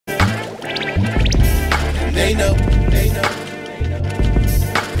They know.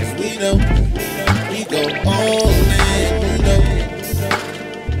 'Cause we know. We go all in. You know.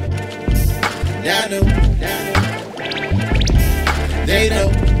 I know. They know.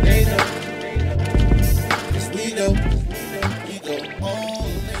 'Cause we know. We go all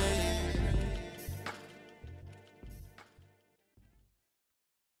in.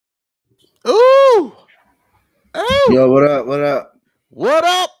 Ooh! Oh! Yo, what up? What up? What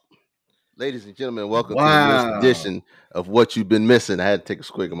up? Ladies and gentlemen, welcome to the newest edition of What You've Been Missing. I had to take a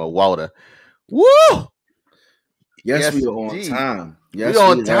swig of my water. Woo! Yes, we are on time. Yes, we're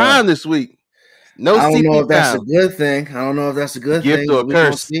on time this week. No I don't CP know if that's time. a good thing. I don't know if that's a good Gift thing. or a We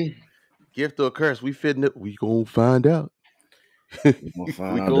gonna curse. see. Gift or a curse. We fitting it. We gonna find out. We gonna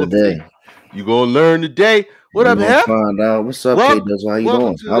find out gonna today. see. You gonna learn today. What up, Hef? Find out. What's up, K-Duz? How you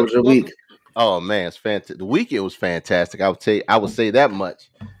doing? How was your week? Oh man, it's fantastic. The weekend was fantastic. I would say that much.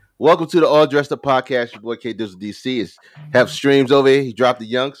 Welcome to the All Dressed Up Podcast. Your boy K-Duz DC is Hef Streams over here. He dropped the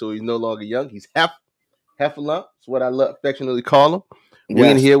young, so he's no longer young. He's Heffalump. That's what I affectionately call him. We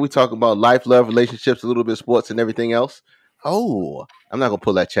in here, we talk about life, love, relationships, a little bit of sports and everything else. Oh, I'm not gonna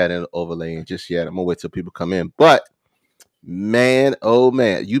pull that chat in overlay in just yet. I'm gonna wait till people come in. But man, oh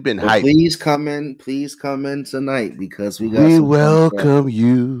man, you've been hyped. Please come in tonight because we got. We welcome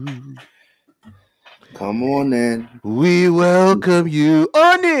you. Come on in. We welcome you,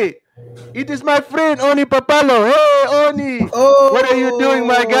 Oni. It is my friend Oni Papalo. Hey, Oni. Oh, what are you doing,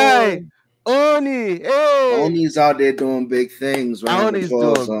 my guy? Oni. Hey. Oni's out there doing big things. Oni's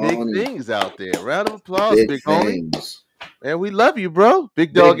doing big things out there. Round of applause, big homie. Man, we love you, bro.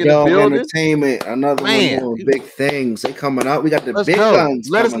 Big Dog in the building. Entertainment. Another one doing big things. They coming out. We got the big guns.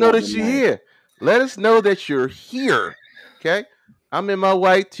 Let us know that you're here. Let us know that you're here. Okay. I'm in my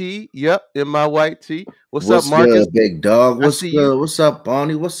white tee. Yep, in my white tee. What's up, Marcus? Good, big dog. What's good? What's up,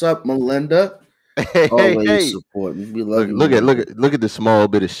 Bonnie? What's up, Melinda? Hey. Support. We love you. Look at the small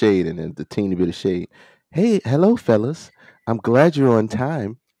bit of shade and then the teeny bit of shade. Hey, hello, fellas. I'm glad you're on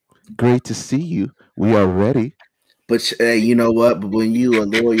time. Great to see you. We are ready. But you know what? But when you are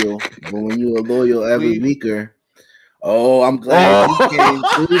loyal, every weeker. Oh, I'm glad you came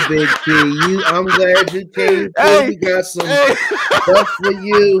through, Big P. I'm glad you came through. We got some stuff for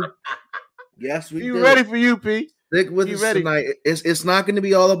you. Yes, we do. Ready for you, P. Stick with us tonight. It's not going to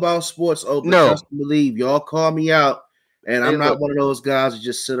be all about sports. Oh, no. Trust and believe. Y'all call me out, and I'm not one of those guys who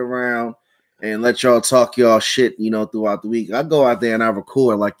just sit around and let y'all talk y'all shit, throughout the week. I go out there and I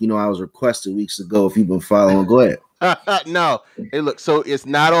record like, I was requested weeks ago. If you've been following, go ahead. No. Hey, look, so it's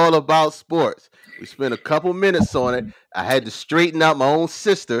not all about sports. We spent a couple minutes on it. I had to straighten out my own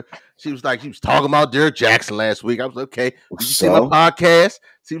sister. She was talking about Derrick Jackson last week. I was like, okay. Did you see my podcast?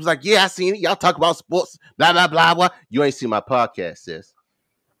 She was like, yeah, I seen it. Y'all talk about sports, blah, blah, blah, blah. You ain't seen my podcast, sis.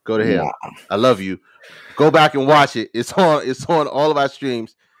 Go to hell. Nah. I love you. Go back and watch it. It's on all of our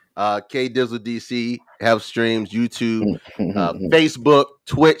streams. K-Dizzle DC have streams, YouTube, Facebook,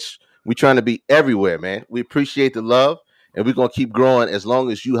 Twitch. We're trying to be everywhere, man. We appreciate the love, and we're going to keep growing as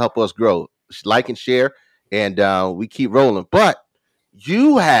long as you help us grow. Like and share, and we keep rolling. But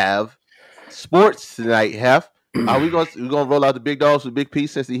you have sports tonight, Hef. Are we gonna roll out the big dogs with Big P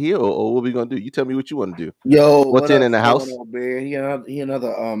since he's here, or what are we gonna do? You tell me what you want to do. Yo, what's in the house? He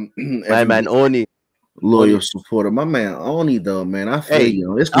another my man Oni, loyal supporter. My man Oni, though, man. I feel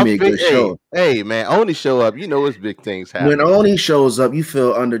you. This can be a good show. Hey, man, Oni show up. You know it's big things happen. When Oni shows up, you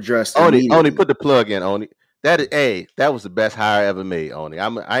feel underdressed. Oni, put the plug in, Oni. That was the best hire I ever made, Oni. I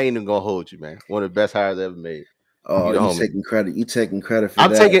ain't even gonna hold you, man. One of the best hires I ever made. Oh, you taking credit? You taking credit for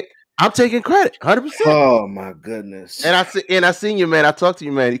that? I'm taking credit, 100%. Oh my goodness! And I seen you, man. I talked to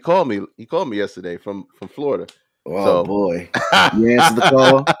you, man. He called me. He called me yesterday from Florida. Oh boy, you answered the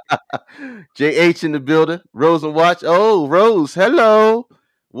call. JH in the building. Rose and Watch. Oh, Rose, hello.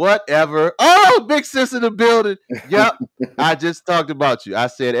 Whatever. Oh, big sis in the building. Yep. I just talked about you. I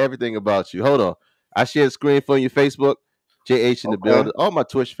said everything about you. Hold on. I shared the screen for your Facebook. JH in the building. All my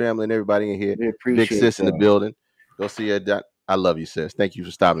Twitch family and everybody in here. Big sis in the building. Go see her. I love you, sis. Thank you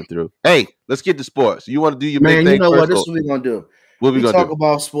for stopping through. Hey, let's get to sports. You want to do your big thing? You know what? This is what we're gonna do. What we talk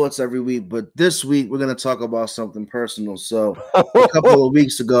about sports every week, but this week we're gonna talk about something personal. So a couple of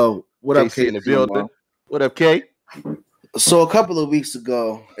weeks ago, what up, K? In the building. What up, K? So a couple of weeks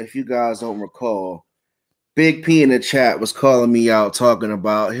ago, if you guys don't recall, Big P in the chat was calling me out, talking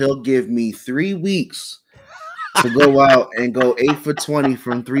about he'll give me 3 weeks to go out and go 8 for 20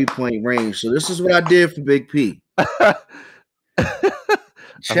 from 3-point range. So this is what I did for Big P.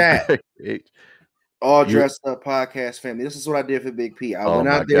 Chat, all dressed up podcast family. This is what I did for Big P. I went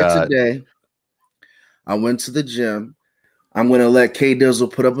out there today. I went to the gym. I'm gonna let K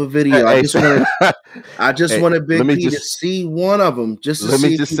Dizzle put up a video. I just wanted Big P to see one of them, just to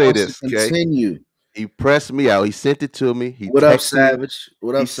see if he wants to continue. He pressed me out. He sent it to me. What up, Savage?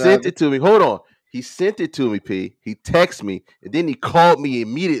 What up, Savage? He sent it to me. Hold on. He sent it to me, P. He texted me, and then he called me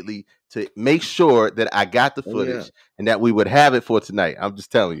immediately to make sure that I got the footage and that we would have it for tonight. I'm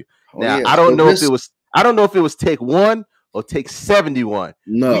just telling you. Now, I don't know if it was take 1 or take 71.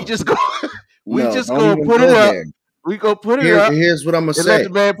 No. We just go put it up. We go put it up. Here's what I'm gonna say. Let the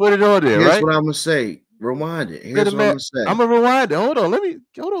man put it on there. Here's what I'm gonna say. Rewind it. Here's what I'm gonna say. I'm gonna rewind it. Hold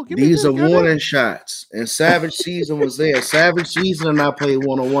on. These are warning shots. And Savage Season was there. Savage Season and I played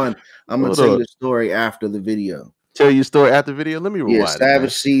 1-on-1. I'm gonna tell you the story after the video. Tell you a story after the video. Let me rewind. Yeah,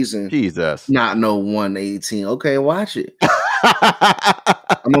 Savage Season. Jesus. Not no 118. Okay, watch it.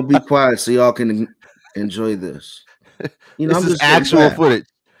 I'm gonna be quiet so y'all can enjoy this. You know, this is actual footage.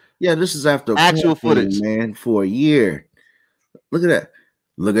 Yeah, this is after actual footage, man, for a year. Look at that.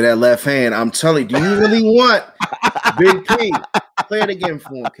 Look at that left hand. I'm telling you, do you really want Big P? Play it again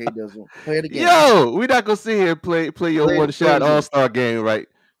for him, K Dizzle. Play it again. Yo, we're not gonna sit here and play your one-shot all-star game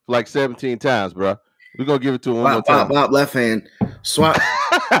like 17 times, bro. We're gonna give it to him one more time. Bop, left hand. Swap.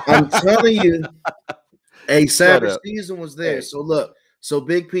 I'm telling you, a Savage Season was there. Hey. So look. So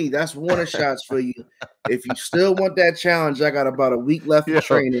Big P, that's one of shots for you. If you still want that challenge, I got about a week left of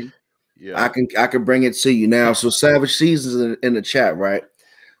training. Yeah, I can bring it to you now. So Savage Seasons in the chat, right?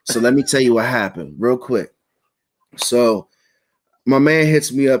 So let me tell you what happened real quick. So my man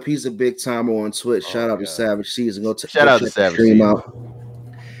hits me up. He's a big timer on Twitch. Shout out to Savage Season. Shout out to Savage Season. Out.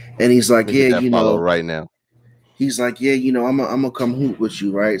 And he's like, yeah, you know, right now. He's like, yeah, you know, I'm gonna come hoop with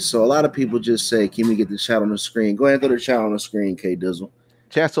you, right? So a lot of people just say, can we get the chat on the screen? Go ahead and go to the chat on the screen, K Dizzle.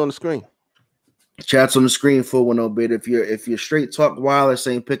 Chat's on the screen. Chat's on the screen for 410 bit. If your straight talk wireless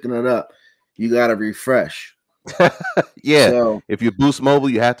ain't picking it up, you gotta refresh. Yeah. So, if you boost mobile,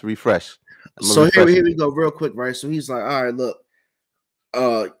 you have to refresh. So here we go, real quick, right? So he's like, all right, look,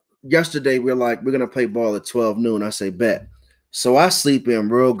 yesterday we're gonna play ball at 12 noon. I say bet. So I sleep in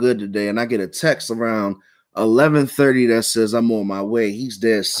real good today, and I get a text around 11:30 that says I'm on my way. He's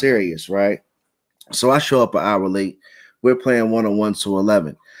dead serious, right? So I show up an hour late. We're playing 1-on-1 to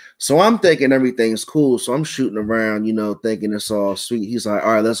 11. So I'm thinking everything's cool. So I'm shooting around, you know, thinking it's all sweet. He's like,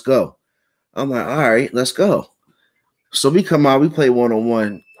 all right, let's go. I'm like, all right, let's go. So we come out, we play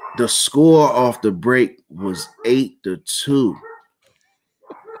 1-on-1. The score off the break was 8-2.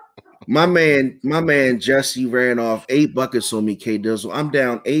 My man Jesse ran off 8 buckets on me, K Dizzle. I'm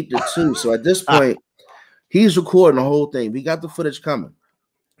down 8-2. So at this point, he's recording the whole thing. We got the footage coming.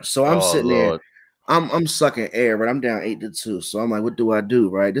 So I'm sitting there. I'm sucking air, but I'm down 8-2. So I'm like, what do I do?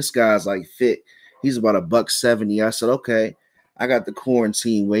 Right? This guy's like fit. He's about $170. I said, okay, I got the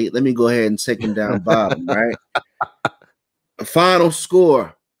quarantine weight. Let me go ahead and take him down bottom, right? Final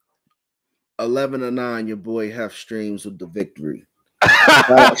score 11-9. Your boy Hef Streams with the victory.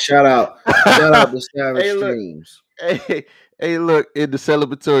 Shout out to Savage Streams. Hey, look, in the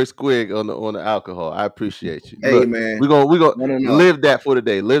celebratory squig on the alcohol. I appreciate you. Hey, look, man. We're gonna live that for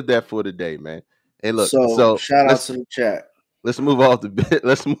today. Live that for today, man. Hey, look. So shout out to the chat. Let's move off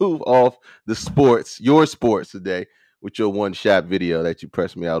the sports, your sports today, with your one-shot video that you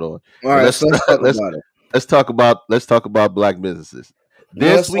pressed me out on. All right, let's talk about it. Let's talk about black businesses.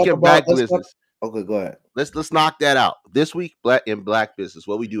 This week in black business. Okay, go ahead. Let's knock that out. This week in black business,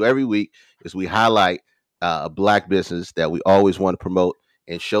 what we do every week is we highlight a black business that we always want to promote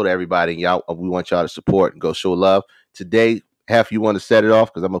and show to everybody. And y'all, we want y'all to support and go show love. Today, Hef, you want to set it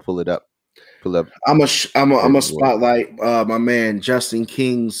off because I'm gonna pull it up. I'm a spotlight my man Justin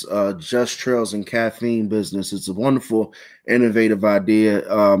King's Just Trails and Caffeine business. It's a wonderful, innovative idea.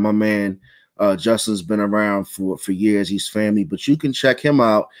 My man Justin's been around for years. He's family, but you can check him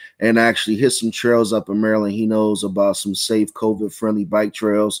out and actually hit some trails up in Maryland. He knows about some safe, COVID-friendly bike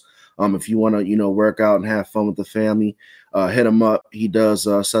trails. If you want to, work out and have fun with the family, hit him up. He does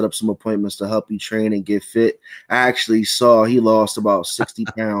set up some appointments to help you train and get fit. I actually saw he lost about 60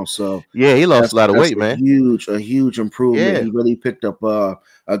 pounds. So yeah, he lost a lot of weight, man. A huge improvement. Yeah. He really picked up a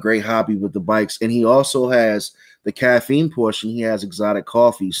great hobby with the bikes, and he also has the caffeine portion. He has exotic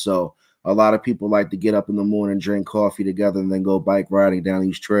coffee, so a lot of people like to get up in the morning, drink coffee together, and then go bike riding down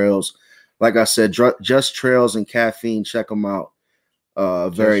these trails. Like I said, Just Trails and Caffeine. Check them out.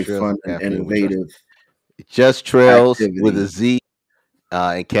 Very fun and innovative. Just Trails activity. With a Z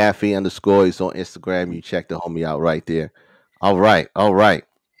and Caffeine _ He's on Instagram. You check the homie out right there. All right.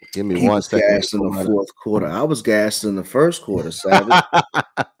 Give me 1 second. Gassed in the fourth quarter. I was gassed in the first quarter, Savage.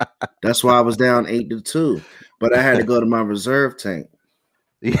 That's why I was down 8-2. But I had to go to my reserve tank.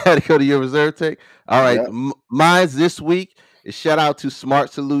 You got to go to your reserve take. All right, Yep. mine's this week is shout out to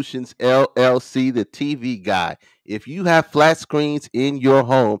Smart Solutions LLC, the TV guy. If you have flat screens in your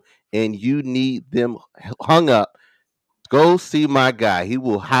home and you need them hung up, go see my guy. He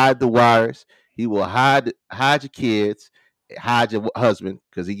will hide the wires. He will hide your kids, hide your husband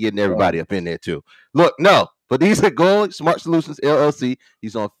because he getting everybody up in there too. Look, no, but these are going Smart Solutions LLC.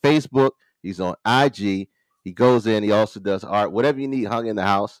 He's on Facebook. He's on IG. He goes in. He also does art. Whatever you need hung in the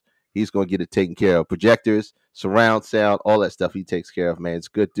house, he's going to get it taken care of. Projectors, surround sound, all that stuff he takes care of. Man, it's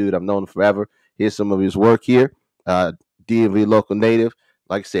a good dude. I've known him forever. Here's some of his work here. DMV local native.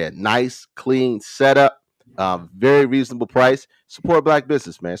 Like I said, nice, clean setup. Very reasonable price. Support black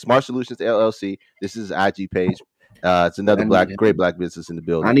business, man. Smart Solutions LLC. This is his IG page. It's another great black business in the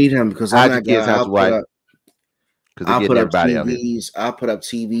building. I need him because I'm that guy. I'll put up TVs. I'll put up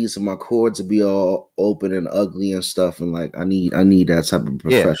TVs and my cords will be all open and ugly and stuff. And like, I need that type of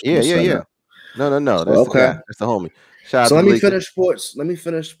professional. Yeah. No. That's okay. That's the homie. So let me finish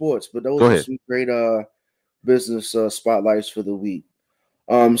sports. But those are some great business spotlights for the week.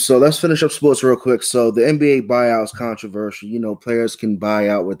 So let's finish up sports real quick. So the NBA buyout is controversial. You know, players can buy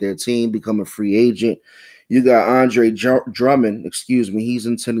out with their team, become a free agent. You got Andre Drummond, he's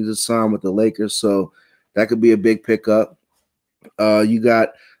intending to sign with the Lakers, so that could be a big pickup. You got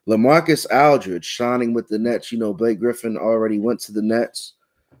LaMarcus Aldridge signing with the Nets. You know, Blake Griffin already went to the Nets.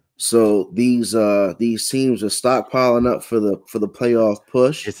 So these teams are stockpiling up for the playoff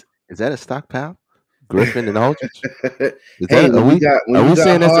push. Is that a stockpile? Griffin and Aldridge. Are we saying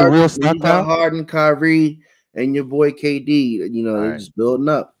that's a real stockpile? Harden, Kyrie, and your boy KD, they're just building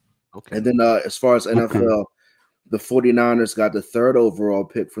up. Okay. And then as far as NFL, the 49ers got the 3rd overall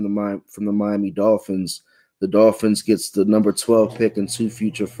pick from the Miami Dolphins. The Dolphins gets the number 12 pick and 2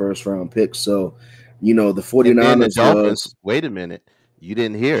 future first-round picks. So, the 49ers. The Dolphins, wait a minute. You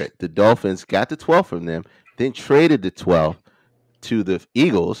didn't hear it. The Dolphins got the 12 from them, then traded the 12 to the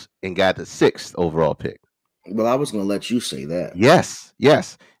Eagles and got the 6th overall pick. Well, I was going to let you say that. Yes.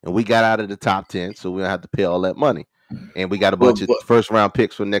 And we got out of the top 10, so we don't have to pay all that money. And we got a bunch of first-round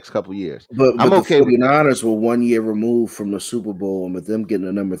picks for the next couple of years. But I'm okay. The 49ers were 1 year removed from the Super Bowl, and with them getting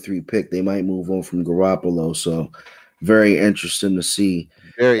the number 3 pick, they might move on from Garoppolo. So, very interesting to see.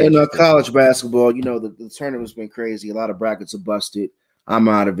 And college basketball, the tournament's been crazy. A lot of brackets are busted. I'm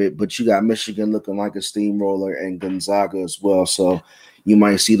out of it, but you got Michigan looking like a steamroller and Gonzaga as well. So, you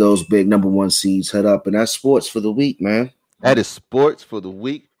might see those big number 1 seeds head up, and that's sports for the week, man. That is sports for the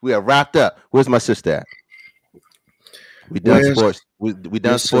week. We are wrapped up. Where's my sister at? We done sports. We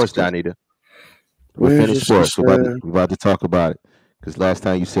done sports, Donita. We finished sports. We're about to talk about it. Because last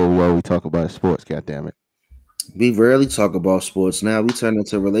time you said we always talk about sports, goddammit. We rarely talk about sports. Now we turn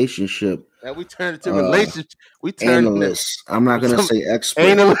into relationship. Now we turn into relationship. We turn analysts. I'm not gonna say expert.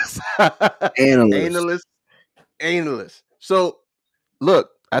 Analyst. So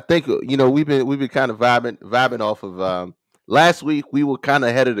look, I think we've been kind of vibing off of last week. We were kind of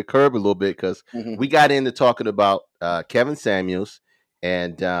ahead of the curve a little bit because we got into talking about Kevin Samuels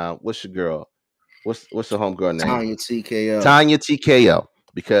and what's your girl? What's the homegirl name? Tanya TKO.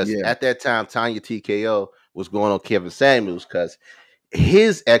 Because at that time, Tanya TKO was going on Kevin Samuels because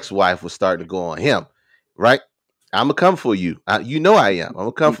his ex-wife was starting to go on him. Right? I'm gonna come for you. I am. I'm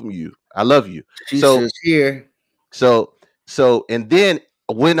gonna come from you. I love you. She's here. So and then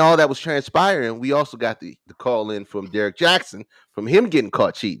when all that was transpiring, we also got the call in from Derek Jackson from him getting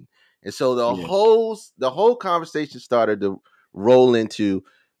caught cheating. And so the whole conversation started to roll into,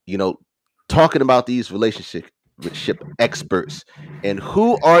 talking about these relationship experts and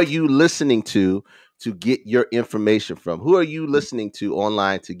who are you listening to get your information from? Who are you listening to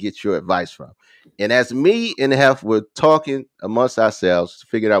online to get your advice from? And as me and Hef were talking amongst ourselves to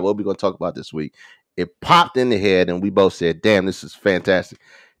figure out what we're going to talk about this week, it popped in the head and we both said, damn, this is fantastic.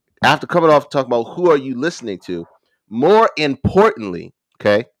 After coming off talking about who are you listening to, more importantly,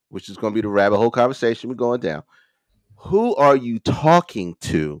 okay, which is going to be the rabbit hole conversation we're going down, who are you talking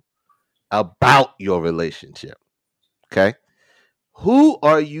to about your relationship? Okay? Who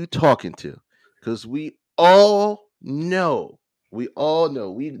are you talking to? Because we know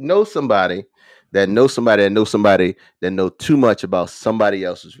somebody that knows somebody that knows somebody that know too much about somebody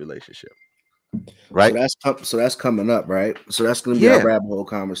else's relationship. Right. So that's coming up, right? So that's going to be our rabbit hole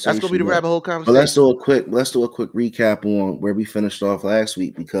conversation. That's going to be the rabbit hole conversation. But let's do a quick recap on where we finished off last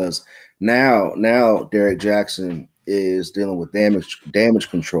week, because now Derek Jackson is dealing with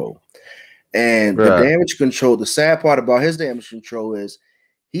damage control. And the damage control, the sad part about his damage control is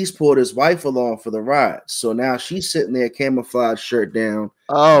he's pulled his wife along for the ride. So now she's sitting there, camouflage shirt down.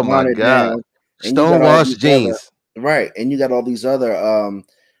 Oh my God. Stonewashed jeans. Right, and you got all these other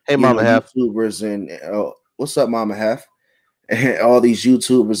Hey, Mama Hef. YouTubers and what's up, Mama Hef? And all these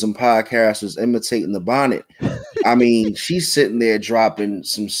YouTubers and podcasters imitating the bonnet. I mean, she's sitting there dropping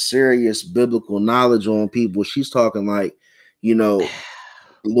some serious biblical knowledge on people. She's talking like,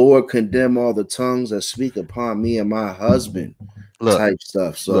 Lord, condemn all the tongues that speak upon me and my husband, type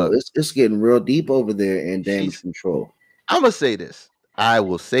stuff. So it's getting real deep over there in Damage Control. I'm gonna say this. I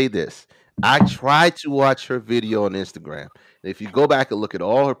will say this. I tried to watch her video on Instagram. And if you go back and look at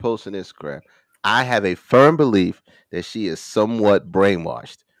all her posts on Instagram, I have a firm belief that she is somewhat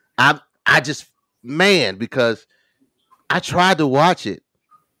brainwashed. Because I tried to watch it,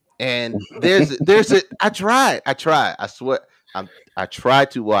 and I tried. I swear, I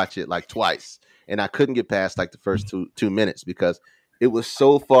tried to watch it like twice, and I couldn't get past like the first two minutes because it was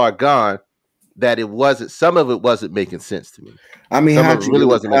so far gone that some of it wasn't making sense to me. I mean, how'd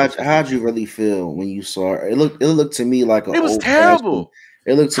you really feel when you saw her? It looked to me like it was terrible.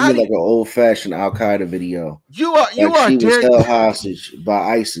 It looked to me like an old-fashioned Al Qaeda video. She was held hostage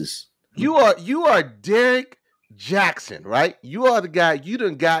by ISIS. You are Derek Jackson, right? You are the guy. You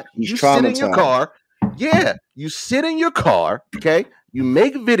sit in your car. Yeah, you sit in your car. Okay, you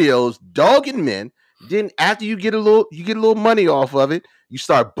make videos dogging men. Then after you get a little money off of it, you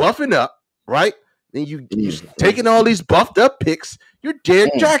start buffing up, right? Then you taking all these buffed up pics. You're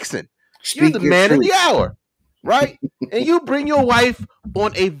Derek Jackson. You're the man of the hour, right? And you bring your wife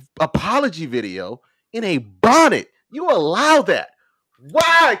on a apology video in a bonnet. You allow that.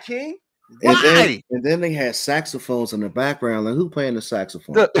 Why, King? Why? And then they had saxophones in the background. Like, who playing the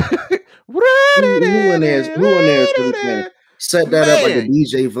saxophone? Who in there is really playing? Set that up like a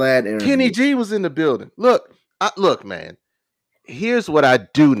DJ Vlad interview. Kenny G was in the building. Look, man. Here's what I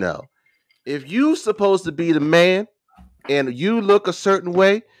do know. If you supposed to be the man and you look a certain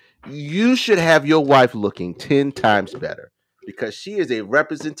way, you should have your wife looking 10 times better because she is a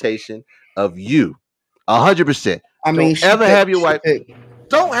representation of you. 100%. I mean, Don't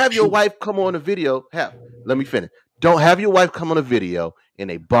have your wife come on a video. Let me finish. Don't have your wife come on a video in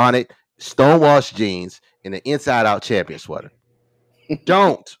a bonnet, stonewashed jeans, and an inside out champion sweater.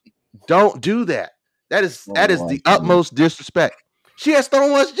 Don't do that. That is the utmost disrespect. She has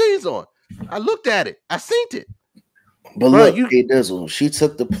stonewashed jeans on. I looked at it. I seen it. But look, Dizzle, she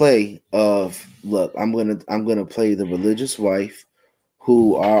took the play of I'm gonna play the religious wife,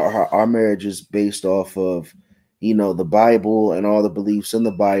 who our marriage is based off of, the Bible and all the beliefs in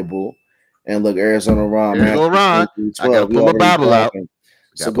the Bible. And look, Arizona Ron, I gotta put my Bible out.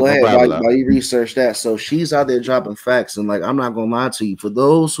 So go ahead while you research that. So she's out there dropping facts, and I'm not gonna lie to you. For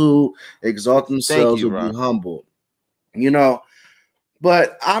those who exalt themselves will be humble,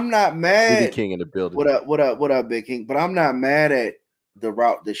 But I'm not mad. Big King in the building. What up, Big King? But I'm not mad at the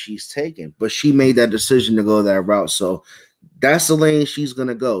route that she's taking. But she made that decision to go that route, so that's the lane she's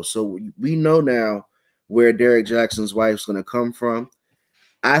gonna go. So we know now where Derek Jackson's wife's gonna come from.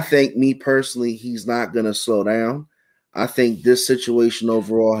 I think, me personally, he's not gonna slow down. I think this situation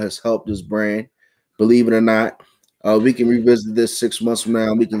overall has helped his brand. Believe it or not, we can revisit this 6 months from now,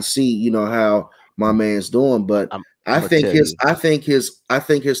 and we can see, how my man's doing. But I think his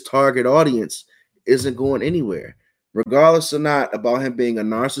target audience isn't going anywhere, regardless or not about him being a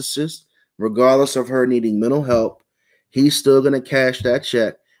narcissist, regardless of her needing mental help. He's still gonna cash that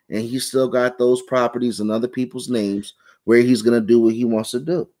check, and he's still got those properties in other people's names where he's gonna do what he wants to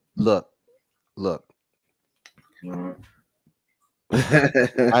do. Look.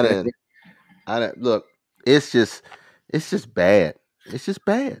 I didn't look. It's just bad. It's just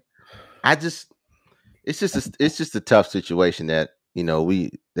bad. It's just a tough situation that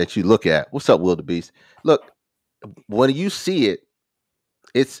that you look at. What's up, Wildebeest? Look, when you see it,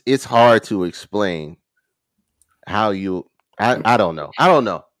 it's hard to explain how you. I don't know.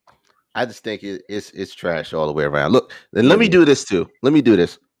 I just think it's trash all the way around. Look, then let me do this too. Let me do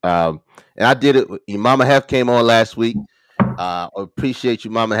this. And I did it. Mama Hef came on last week. Appreciate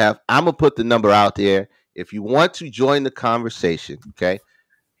you, Mama Hef. I'm gonna put the number out there. If you want to join the conversation, okay,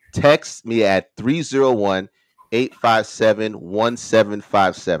 text me at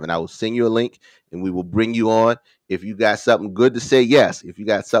 301-857-1757. I will send you a link and we will bring you on. If you got something good to say, yes. If you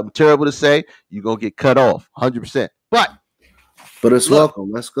got something terrible to say, you're gonna get cut off 100%. But it's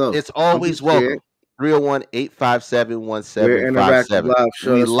welcome. Let's go. It's always welcome.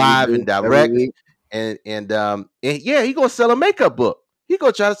 301-857-1757. We live and direct. And yeah, he gonna sell a makeup book. He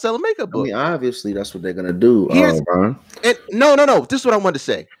gonna try to sell a makeup book. I mean, obviously that's what they're gonna do. Ron. No. This is what I wanted to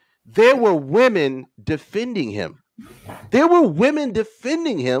say. There were women defending him.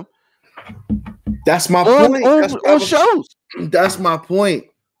 That's my point. On shows. That's my point.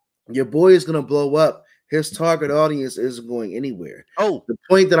 Your boy is gonna blow up. his target audience isn't going anywhere. Oh, The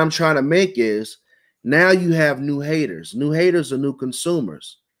point that I'm trying to make is now you have new haters. New haters are new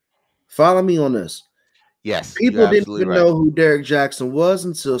consumers. Follow me on this. yes, you're People didn't absolutely even right. know who Derek Jackson was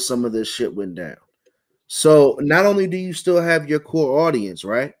until some of this shit went down. So not only do you still have your core audience,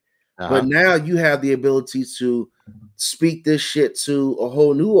 right? But now you have the ability to speak this shit to a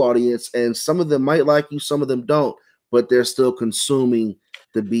whole new audience, and some of them might like you, some of them don't, but they're still consuming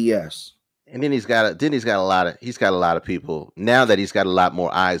the BS. And then he's got a lot of people now that he's got a lot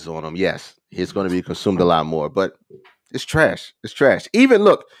more eyes on him. Yes, he's going to be consumed a lot more, but it's trash. It's trash. Even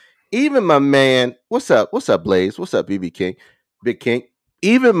my man, what's up, Blaze, what's up, BB King, Big King.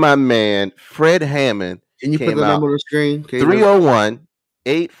 Even my man Fred Hammond. Can you put the number on the screen?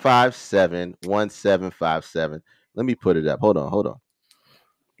 301-857-1757. Let me put it up. Hold on.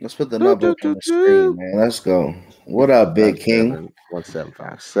 Let's put the number up on the screen, man. Let's go. What up, Big King?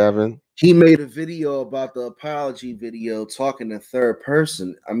 1757. He made a video about the apology video talking in third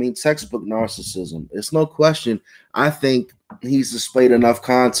person. I mean, textbook narcissism. It's no question. I think he's displayed enough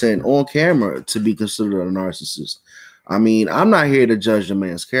content on camera to be considered a narcissist. I mean, I'm not here to judge the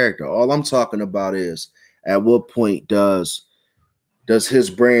man's character. All I'm talking about is at what point does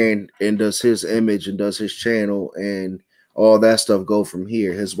his brand and does his image and does his channel and all that stuff go from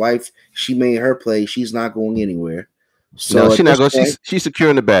here? His wife, she made her play. She's not going anywhere. So no, she's not going. She's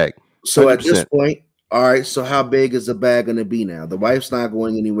securing the bag. 100%. So at this point, all right. So how big is the bag going to be now? The wife's not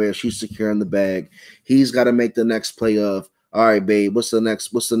going anywhere. She's securing the bag. He's got to make the next play of, all right, babe. What's the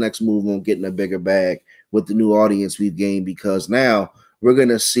next move on getting a bigger bag with the new audience we've gained? Because now we're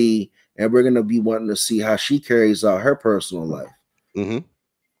gonna see, and we're gonna be wanting to see how she carries out her personal life. Mm-hmm.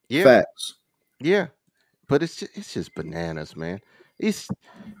 Yeah. Facts. Yeah. But it's just bananas, man.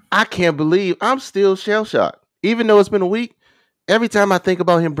 I can't believe I'm still shell shocked, even though it's been a week. Every time I think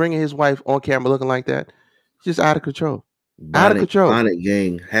about him bringing his wife on camera looking like that, it's just out of control. Out of control. Bonnet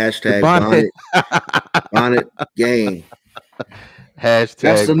gang. Hashtag bonnet gang. Hashtag.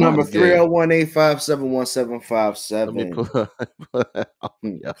 That's the number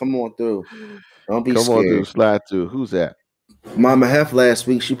 301-857-1757. Come on through. Don't be scared. Come on through. Slide through. Who's that? Mama Hef last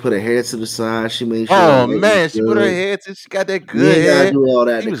week, she put her head to the side. She made sure. Oh man, she put her head to. She got that good head. Do all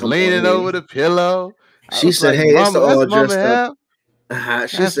that. She was leaning over the pillow. She said, "Hey, it's the all dressed up."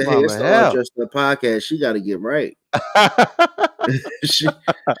 She said, "Hey, it's the all dressed up podcast. She got to get right. she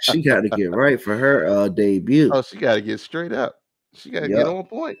got to get right for her debut. Oh, she got to get straight up. She got to get on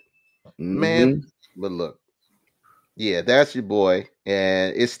point, man. But look, yeah, that's your boy,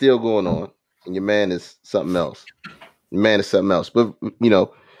 and it's still going on. And your man is something else. But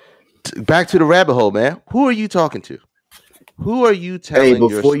back to the rabbit hole, man. Who are you talking to? Who are you telling? Hey,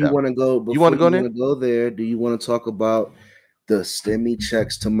 before you want to go, you want to go there? Do you want to talk about the STEMI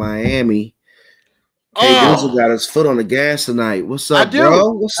checks to Miami? Dizzle got his foot on the gas tonight. What's up,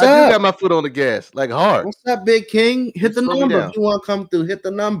 bro? What's up? I do got my foot on the gas, like hard. What's up, Big King? Hit the number if you want to come through. Hit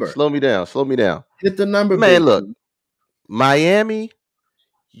the number. Slow me down. Hit the number, man. Look, Miami,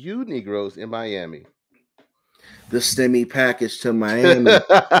 you Negroes in Miami. The STEMI package to Miami.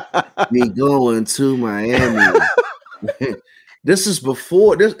 Me going to Miami. This is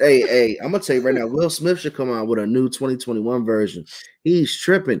before this. Hey, I'm gonna tell you right now. Will Smith should come out with a new 2021 version. He's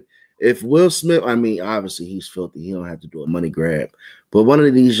tripping. If Will Smith, I mean, obviously he's filthy. He don't have to do a money grab. But one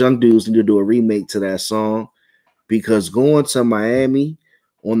of these young dudes need to do a remake to that song, because going to Miami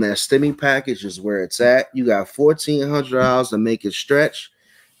on that STEMI package is where it's at. You got $1,400 to make it stretch,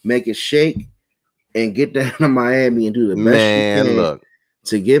 make it shake, and get down to Miami and do the best you can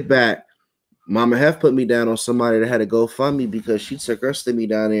to get back. Mama Hef put me down on somebody that had to GoFundMe because she took her STEMI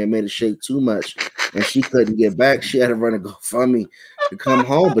down there and made it shake too much, and she couldn't get back. She had to run a GoFundMe to come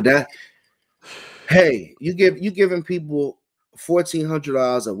home. But that, hey, you giving people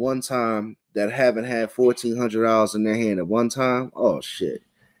 $1,400 at one time that haven't had $1,400 in their hand at one time. Oh shit!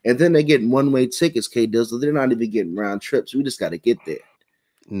 And then they get one-way tickets, K Dizzle. They're not even getting round trips. We just got to get there.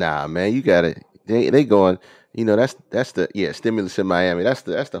 Nah, man, you got it. They going. That's the stimulus in Miami. That's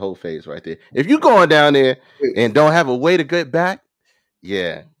the whole phase right there. If you going down there and don't have a way to get back,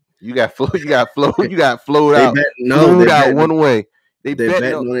 you got flowed out. Flowed out one way. They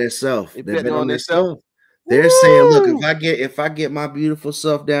betting on themselves. They betting on themselves. They're saying, look, if I get my beautiful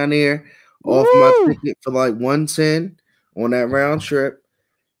self down there off my ticket for like 110 on that round trip,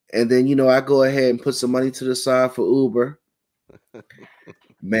 and then I go ahead and put some money to the side for Uber.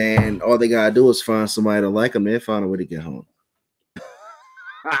 Man, all they gotta do is find somebody to like them. They'll find a way to get home.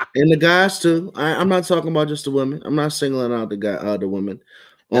 And the guys too. I'm not talking about just the women. I'm not singling out the women.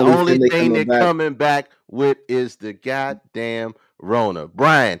 The only thing they're coming back with is the goddamn Rona.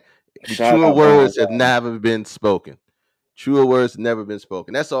 Brian, Truer words have never been spoken. Truer words have never been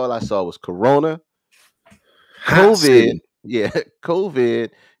spoken. That's all I saw was Corona, COVID, COVID,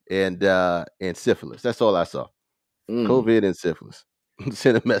 and syphilis. That's all I saw. COVID and syphilis.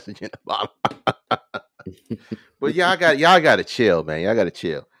 Send a message in the bottom. But y'all got to chill, man. Y'all got to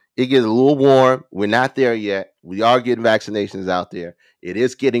chill. It gets a little warm. We're not there yet. We are getting vaccinations out there. It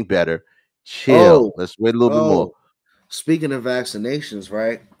is getting better. Chill. Let's wait a little bit more. Speaking of vaccinations,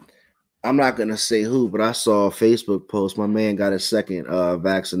 right? I'm not gonna say who, but I saw a Facebook post. My man got a second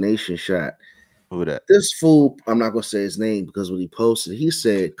vaccination shot. Who that? This fool, I'm not gonna say his name because when he posted, he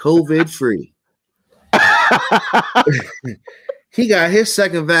said COVID free. He got his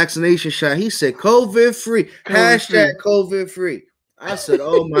second vaccination shot. He said COVID free. Hashtag COVID free. I said,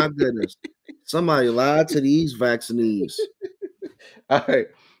 oh my goodness. Somebody lied to these vaccinees. All right.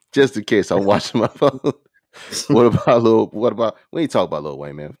 Just in case I'm watching my phone. What about we ain't talk about Lil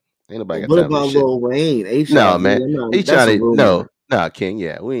Wayne, man. Ain't nobody got what time about for Lil Wayne? No, man. He trying to no, King.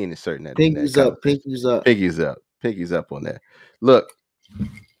 Yeah, we ain't inserting that. Pinkies up, pinkies up. Pinkies up. Pinkies up on that. Look.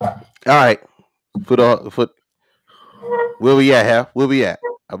 All right. Foot. Where we at, Hal? Where we at?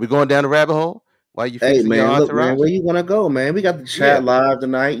 Are we going down the rabbit hole? Why you Hey man, look, man, where you wanna go, man? We got the chat live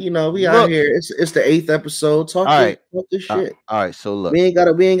tonight. You know, we out here. It's the 8th episode. Talk this shit. All right, so look. We ain't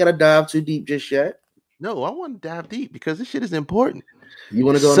gotta dive too deep just yet. No, I want to dive deep because this shit is important. You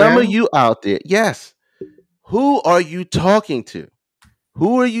want to go? Some of you out there, yes. Who are you talking to?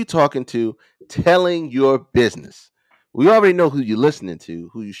 Who are you talking to telling your business? We already know who you're listening to,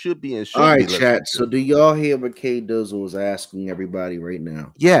 who you should be and should be. All right, chat. So do y'all hear what K Dizzle is asking everybody right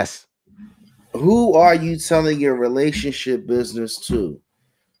now? Yes. Who are you telling your relationship business to?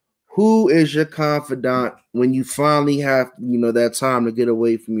 Who is your confidant when you finally have, that time to get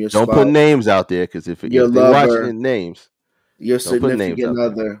away from your spouse? Don't put names out there because if you're watching names, your significant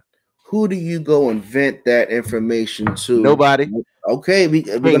other, who do you go and vent that information to? Nobody. Okay, we're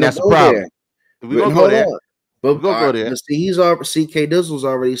gonna go there. We're gonna go there. But we're gonna go there. See, K Dizzle's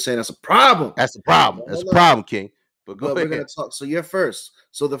already saying that's a problem. That's a problem. That's a problem, King. But go ahead. We're gonna talk. So you're first.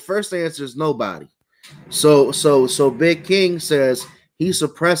 So the first answer is nobody. So Big King says he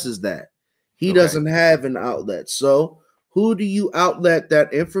suppresses that. He doesn't have an outlet. So who do you outlet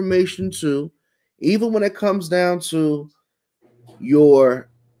that information to? Even when it comes down to your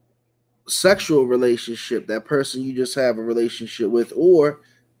sexual relationship, that person you just have a relationship with, or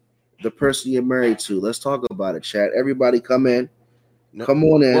the person you're married to. Let's talk about it, chat. Everybody come in. Come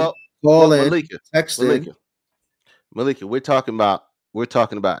on in. Call in. Malika, text in. Malika, we're talking about,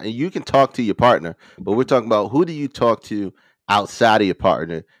 and you can talk to your partner, but we're talking about who do you talk to outside of your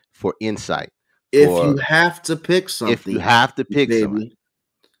partner for insight? If you have to pick something. If you have to pick something.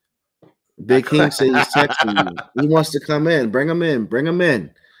 Big King says he's texting you. He wants to come in. Bring him in. Bring him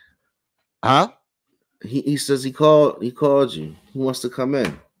in. Huh? He says he called you. He wants to come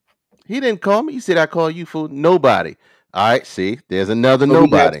in. He didn't call me. He said I call you for nobody. All right, see, there's another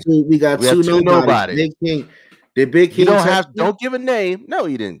nobody. We got two nobody. Big King. Did Big King don't give a name. No,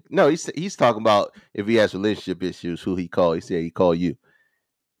 he didn't. No, he's talking about if he has relationship issues, who he called. He said he called you.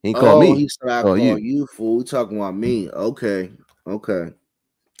 He called me. He said I call you, fool. We talking about me. Okay.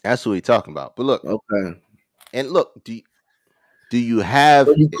 That's who he talking about. But look. Okay. And look, do you have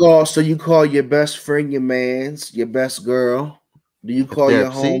so you call your best friend your man's, your best girl? Do you call your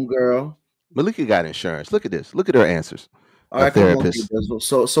home girl? Malika got insurance. Look at this. Look at her answers. All right, therapist.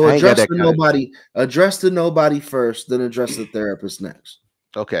 So address the nobody. Address the nobody first, then address the therapist next.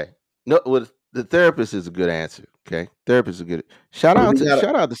 Okay. No, well, the therapist is a good answer. Okay, therapist is a good. Shout out to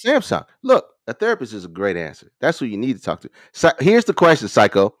Samsung. Look, a therapist is a great answer. That's who you need to talk to. So here's the question,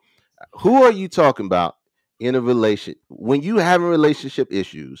 Psycho. Who are you talking about in a relation when you having relationship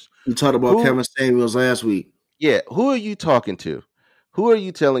issues? We talked about Kevin Samuels last week. Yeah, who are you talking to? Who are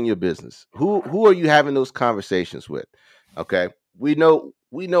you telling your business? Who are you having those conversations with? Okay, we know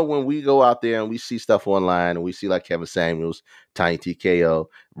when we go out there and we see stuff online and we see like Kevin Samuels, Tiny TKO,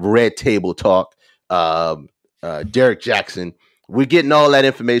 Red Table Talk, Derek Jackson. We're getting all that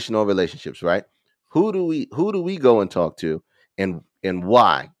information on relationships, right? Who do we go and talk to, and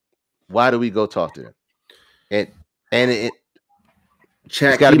why? Why do we go talk to them? It's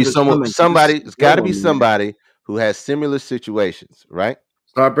got to be somebody. It's got to be somebody who has similar situations, right?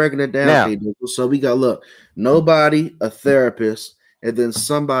 Start breaking it down. So we got nobody, a therapist, and then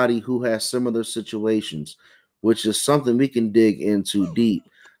somebody who has similar situations, which is something we can dig into deep.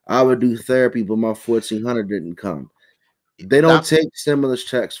 I would do therapy, but my 1,400 didn't come. They don't take stimulus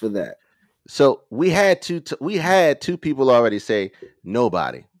checks for that. So we had two people already say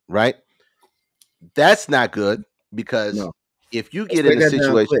nobody, right? That's not good because if you get in a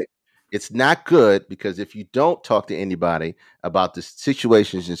situation, It's not good because if you don't talk to anybody about the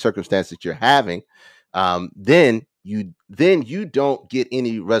situations and circumstances you're having, then you don't get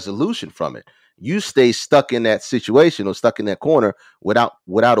any resolution from it. You stay stuck in that situation or stuck in that corner without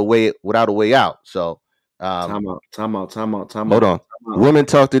a way out. So Time out. hold on. Women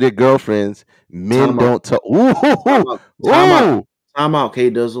talk to their girlfriends. Men don't talk. Ooh, time out. K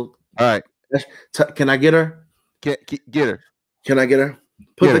Dizzle. All right. Can I get her? Get her. Can I get her?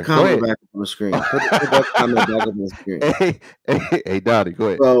 Put the comment back up on the screen. Put that comment back up on the screen. Hey, Donnie, go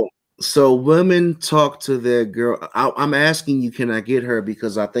ahead. So women talk to their girl. I'm asking you, can I get her?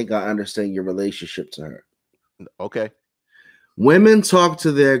 Because I think I understand your relationship to her. Okay. Women talk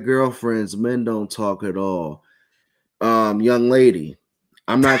to their girlfriends. Men don't talk at all. Young lady,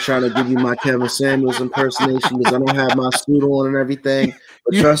 I'm not trying to give you my Kevin Samuels impersonation because I don't have my suit on and everything.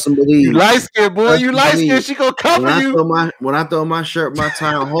 But trust and believe. You light skinned boy. You light skinned. She gonna cover you. When I throw my shirt, my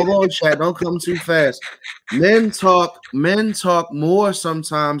tie on. Hold on, chat. Don't come too fast. Men talk more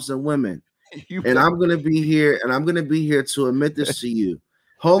sometimes than women. And I'm gonna be here to admit this to you.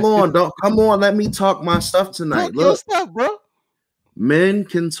 Hold on, come on. Let me talk my stuff tonight. Look, stuff, bro. Men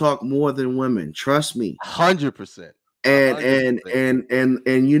can talk more than women. Trust me. 100%.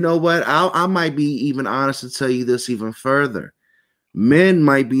 And you know what? I might be even honest to tell you this even further. Men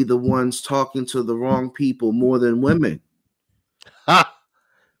might be the ones talking to the wrong people more than women.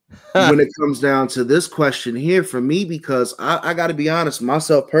 When it comes down to this question here for me, because I got to be honest,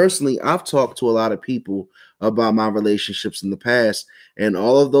 myself personally, I've talked to a lot of people about my relationships in the past, and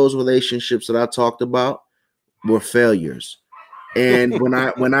all of those relationships that I talked about were failures. And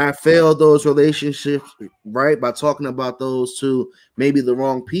when I failed those relationships, right, by talking about those to maybe the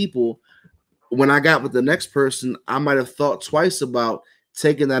wrong people, when I got with the next person, I might have thought twice about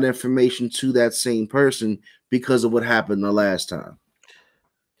taking that information to that same person because of what happened the last time.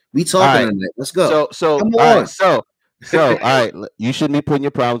 We talking on that. Let's go. So all right. You shouldn't be putting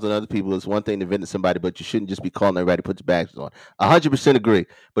your problems on other people. It's one thing to vent to somebody, but you shouldn't just be calling everybody to put your bags on. 100% agree.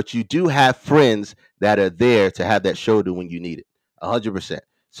 But you do have friends that are there to have that shoulder when you need it. 100%.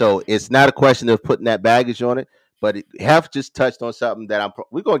 So it's not a question of putting that baggage on it, but Hef just touched on something that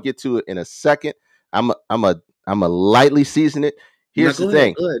we're gonna get to it in a second. I'm a lightly season it. Here's the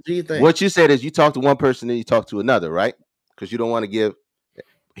thing. What you said is you talk to one person and you talk to another, right? Because you don't want to give.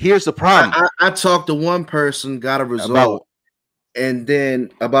 Here's the problem. I talked to one person, got a result, and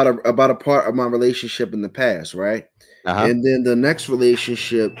then about a part of my relationship in the past, right? And then the next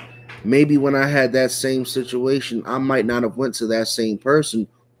relationship. Maybe when I had that same situation, I might not have went to that same person,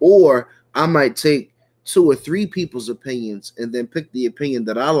 or I might take 2 or 3 people's opinions and then pick the opinion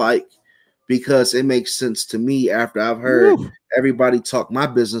that I like because it makes sense to me after I've heard everybody talk my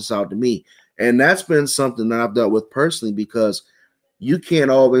business out to me. And that's been something that I've dealt with personally because you can't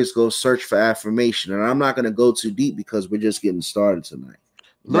always go search for affirmation. And I'm not going to go too deep because we're just getting started tonight.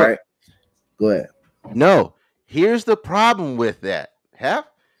 Look, right? Go ahead. No, here's the problem with that.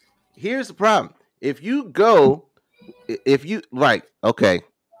 Here's the problem. Okay,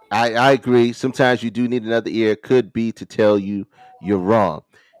 I agree. Sometimes you do need another ear. Could be to tell you you're wrong.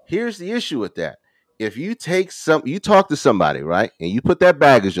 Here's the issue with that. If you you talk to somebody, right, and you put that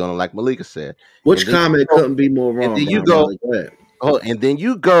baggage on them, like Malika said. Which comment couldn't be more wrong? And then you go, and then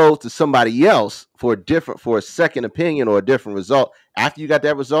you go to somebody else for a second opinion or a different result. After you got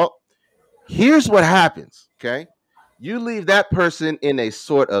that result, here's what happens. Okay. You leave that person in a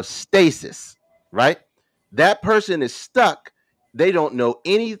sort of stasis, right? That person is stuck. They don't know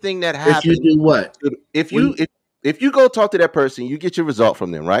anything that happened. If you do what? If you go talk to that person, you get your result from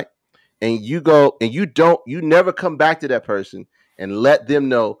them, right? And you go and you never come back to that person and let them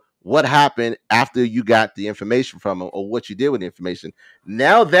know what happened after you got the information from them or what you did with the information.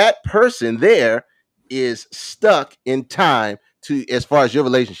 Now that person there is stuck in time as far as your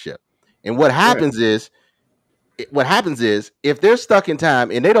relationship. And what happens is if they're stuck in time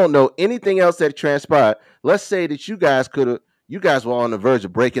and they don't know anything else that transpired, let's say that you guys were on the verge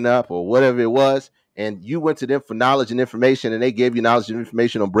of breaking up or whatever it was, and you went to them for knowledge and information and they gave you knowledge and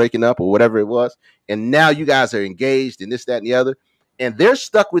information on breaking up or whatever it was, and now you guys are engaged in this, that, and the other, and they're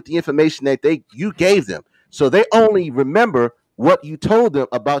stuck with the information that you gave them. So they only remember what you told them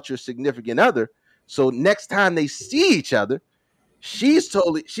about your significant other. So next time they see each other, she's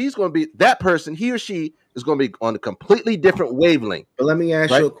going to be that person, he or she is going to be on a completely different wavelength. But let me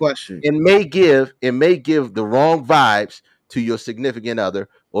ask you a question. It may give the wrong vibes to your significant other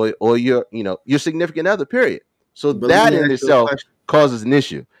or your significant other, period. So that in itself causes an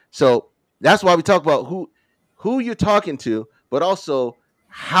issue. So that's why we talk about who you're talking to, but also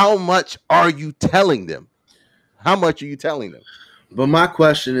how much are you telling them? How much are you telling them? But my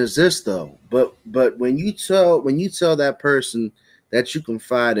question is this though. But when you tell that person that you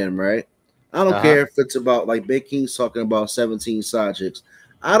confide in, right? I don't care if it's about like Big King's talking about 17 side chicks.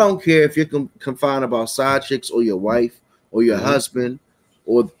 I don't care if you're confined about side chicks or your wife or your husband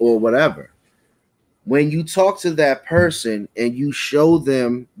or whatever. When you talk to that person and you show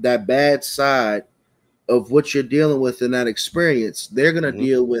them that bad side of what you're dealing with in that experience, they're gonna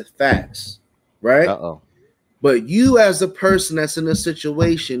deal with facts, right? But you, as the person that's in the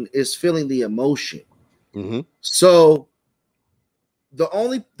situation, is feeling the emotion. So the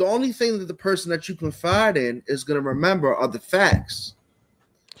only thing that the person that you confide in is gonna remember are the facts.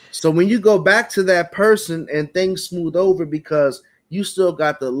 So when you go back to that person and things smooth over because you still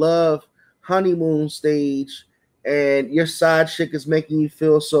got the love honeymoon stage and your side chick is making you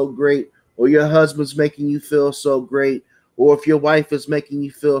feel so great, or your husband's making you feel so great, or if your wife is making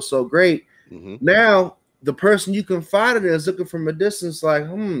you feel so great, now the person you confided in is looking from a distance like,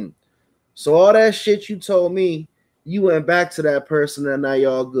 so all that shit you told me, you went back to that person and now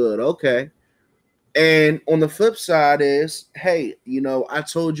y'all good. Okay. And on the flip side is, hey, I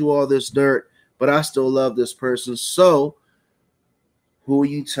told you all this dirt, but I still love this person. So who are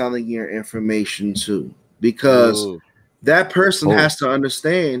you telling your information to? Because that person has to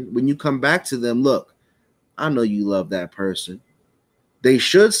understand when you come back to them, look, I know you love that person. They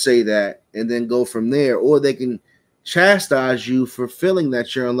should say that and then go from there, or they can chastise you for feeling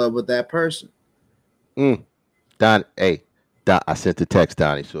that you're in love with that person. Don, I sent the text,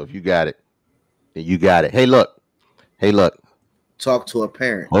 Donnie. So if you got it, then you got it. Hey, look. Talk to a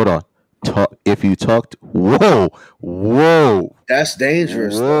parent. Hold on. If you talked, whoa, that's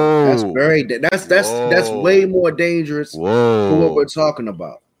dangerous. That's very that's way more dangerous for what we're talking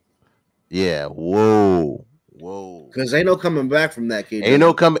about. Yeah, whoa. Because ain't no coming back from that kid. Ain't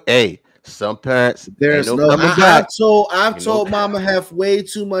no coming. Hey, some parents. There's ain't no coming back. I've told Mama have way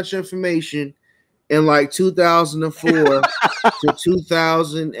too much information in like 2004 to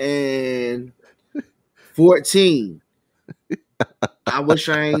 2014. I wish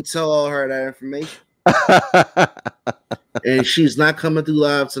I ain't tell all her that information. And she's not coming through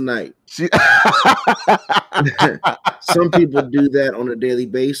live tonight. Some people do that on a daily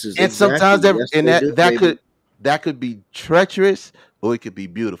basis. And sometimes that could be treacherous or it could be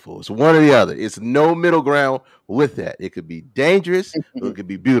beautiful. It's one or the other. It's no middle ground with that. It could be dangerous or it could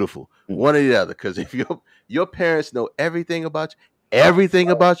be beautiful. One or the other. Because if your parents know everything about you,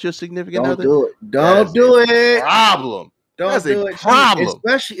 everything about your significant other, don't do it. Problem. Don't do it. Problem.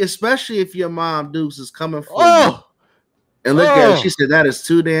 Especially if your mom Deuce is coming for you. And look at her. She said that is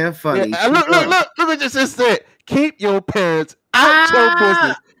too damn funny. Yeah, look what just said. Keep your parents out your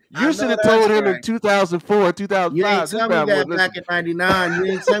business. You should have told him in 2004, 2005. You ain't tell me that back in 99.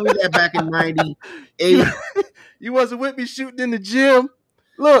 You ain't tell me that back in 98. You wasn't with me shooting in the gym.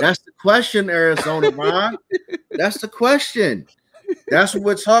 Look. That's the question, Arizona Ron. That's the question. That's what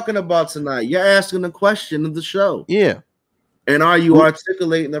we're talking about tonight. You're asking the question of the show. Yeah. And are you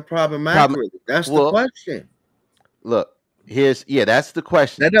articulating the problem accurately? That's the question. Look, that's the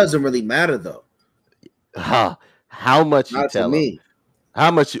question. That doesn't really matter though. How much you tell me?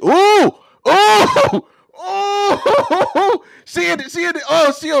 How much you? She on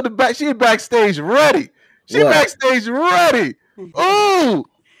the back. She backstage ready. Backstage ready. How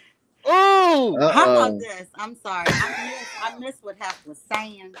about this? I'm sorry. I missed what Hef was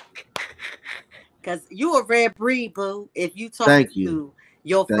saying. Because you a rare breed, boo. If you talk to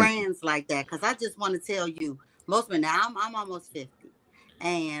your friends like that. Because I just want to tell you, most men. Now I'm almost 50.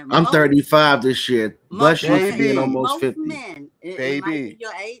 And I'm 35 this year. Bless you for being almost 50. Men, it might be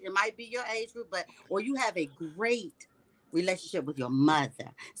your age. It might be your age group, or you have a great relationship with your mother.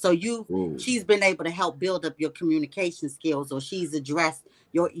 So she's been able to help build up your communication skills, or she's addressed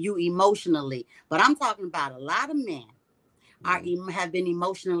you emotionally. But I'm talking about a lot of men have been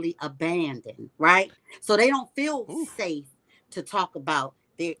emotionally abandoned, right? So they don't feel safe to talk about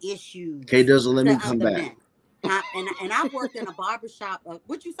their issues. Okay, doesn't let me come back. Men. And I've worked in a barbershop.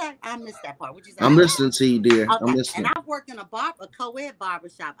 What'd you say? I missed that part. What'd you say? I'm listening to you, dear. Okay. I'm listening. And I've worked in a co-ed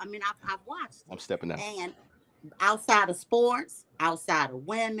barbershop. I mean, I've watched. I'm stepping out. And outside of sports, outside of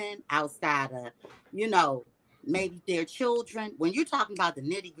women, outside of, maybe their children, when you're talking about the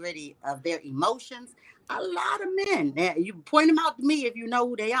nitty-gritty of their emotions, a lot of men, you point them out to me if you know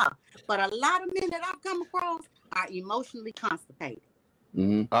who they are, but a lot of men that I've come across are emotionally constipated.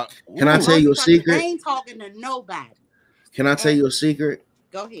 Mm-hmm. Can I tell you a secret? They ain't talking to nobody. Can I tell you a secret?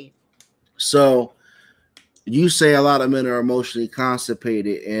 Go ahead. So you say a lot of men are emotionally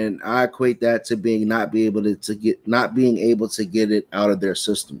constipated, and I equate that to not being able to get it out of their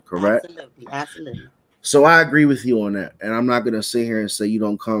system. Correct? Absolutely. So I agree with you on that, and I'm not going to sit here and say you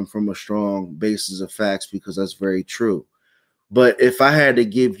don't come from a strong basis of facts because that's very true. But if I had to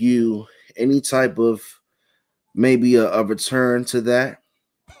give you any type of maybe a return to that,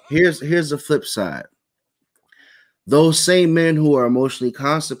 here's the flip side. Those same men who are emotionally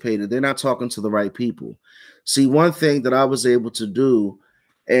constipated, they're not talking to the right people. See, one thing that I was able to do,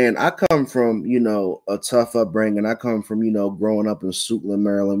 and I come from, a tough upbringing. I come from, growing up in Suitland,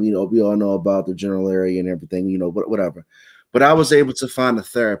 Maryland. We all know about the general area and everything, whatever. But I was able to find a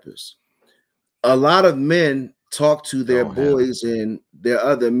therapist. A lot of men talk to their boys and their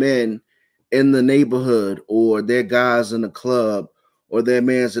other men in the neighborhood, or their guys in the club, or their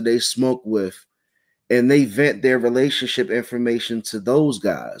mans that they smoke with, and they vent their relationship information to those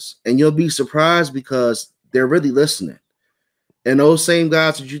guys. And you'll be surprised because they're really listening. And those same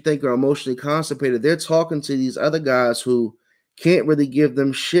guys that you think are emotionally constipated, they're talking to these other guys who can't really give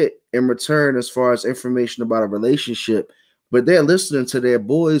them shit in return as far as information about a relationship, but they're listening to their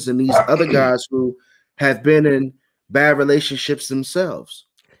boys and these other guys who have been in bad relationships themselves.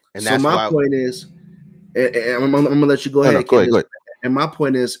 And so my point is, and I'm gonna let you go ahead. Go ahead. And my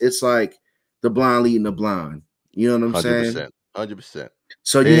point is, it's like the blind leading the blind. You know what I'm saying? 100%.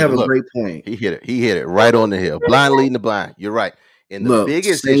 So you have a great point. He hit it right on the hill. Blind leading the blind. You're right. And the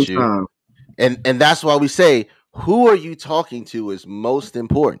biggest issue, and that's why we say, who are you talking to is most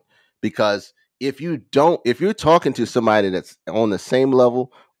important. Because if you're talking to somebody that's on the same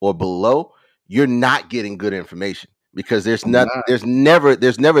level or below, you're not getting good information. Because there's never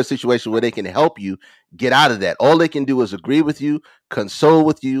a situation where they can help you get out of that. All they can do is agree with you, console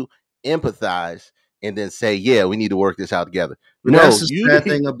with you, empathize, and then say, yeah, we need to work this out together. But that's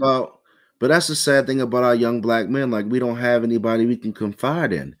the sad thing about our young black men. Like, we don't have anybody we can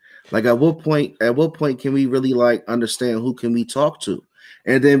confide in. Like, at what point can we really understand who can we talk to?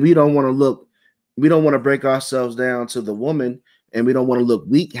 And then we don't want to break ourselves down to the woman, and we don't want to look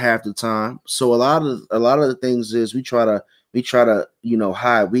weak half the time. So a lot of the things is we try to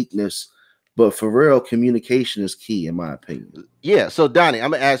hide weakness, but for real, communication is key, in my opinion. Yeah. So Donnie,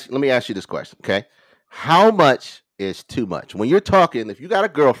 let me ask you this question. Okay. How much is too much? When you're talking, if you got a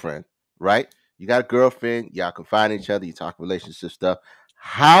girlfriend, right? You got a girlfriend, y'all confide in each other, you talk relationship stuff.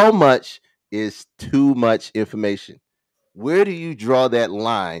 How much is too much information? Where do you draw that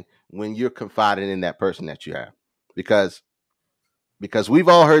line when you're confiding in that person that you have? Because we've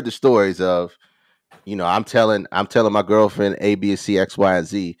all heard the stories of, I'm telling my girlfriend A, B, C, X, Y, and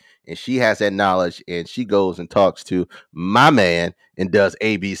Z, and she has that knowledge, and she goes and talks to my man and does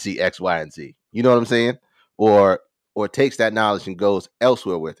A, B, C, X, Y, and Z. You know what I'm saying? Or takes that knowledge and goes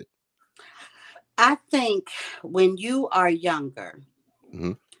elsewhere with it. I think when you are younger,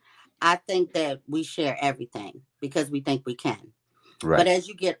 I think that we share everything because we think we can. Right. But as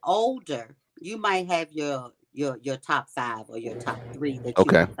you get older, you might have your top 5 or your top 3 that you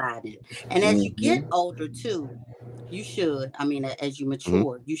confide in. And as you get older too, you should, as you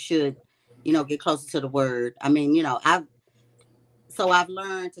mature, you should, get closer to the word. I've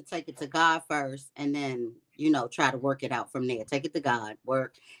learned to take it to God first, and then, try to work it out from there. Take it to God,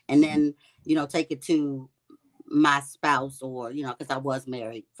 work, and then, take it to my spouse, or, because I was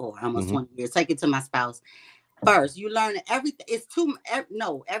married for almost 20 years. Take it to my spouse first. You learn everything.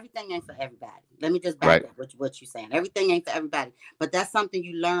 Everything ain't for everybody. Let me just back up what you're saying. Everything ain't for everybody, but that's something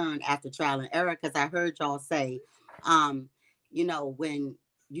you learn after trial and error. Because I heard y'all say, when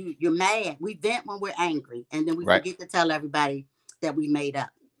you're mad, we vent when we're angry, and then we forget to tell everybody that we made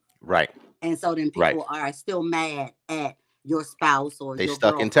up. Right. And so then people are still mad at your spouse or they your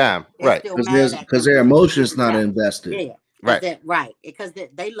stuck girlfriend. in time. Right. Because their emotions not invested. Yeah. Right. Because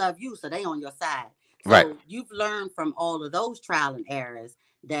they love you, so they on your side. So you've learned from all of those trial and errors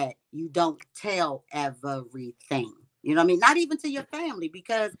that you don't tell everything. You know what I mean? Not even to your family,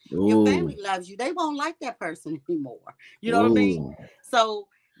 because your family loves you. They won't like that person anymore. You know what I mean? So,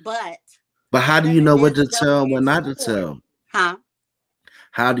 but how do you know what to tell and what not to tell? Huh?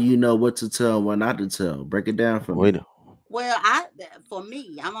 How do you know what to tell and what not to tell? Break it down for me. Well, for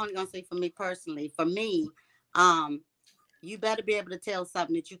me, I'm only gonna say for me personally. For me, you better be able to tell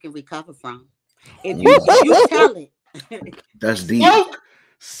something that you can recover from. If you tell it, that's deep.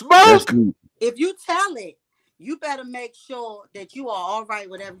 Smoke. That's deep. If you tell it, you better make sure that you are all right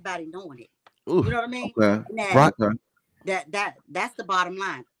with everybody knowing it. You know what I mean? Okay. Now, that's the bottom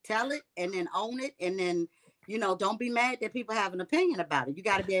line. Tell it and then own it, and then don't be mad that people have an opinion about it. You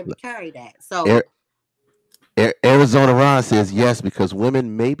got to be able to carry that. So Arizona Ron says yes, because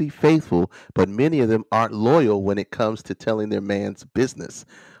women may be faithful, but many of them aren't loyal when it comes to telling their man's business.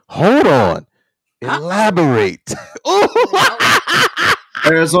 Hold on. Elaborate.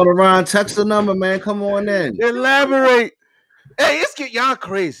 Arizona Ron, text the number, man. Come on in. Elaborate. Hey, it's get y'all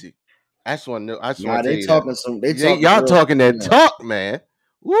crazy. I just want to know. They talking some. Y'all talking that talk, man.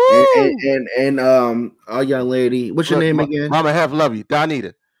 Woo! And our young lady, what's your name again? Mama half love you,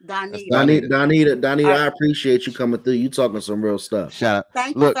 Donita. Donita, I appreciate you coming through. You talking some real stuff. Shout out.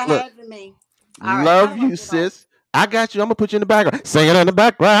 Thank you for having me. Love you, sis. I got you. I'm gonna put you in the background. Singing in the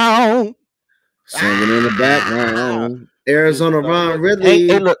background. Arizona Ron Ridley.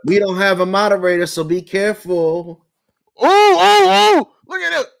 Hey, look. We don't have a moderator, so be careful. Oh! Look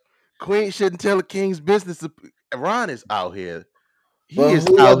at it. Queen shouldn't tell the king's business. Ron is out here.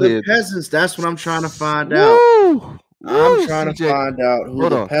 Who are the peasants? That's what I'm trying to find out. I'm trying to find out who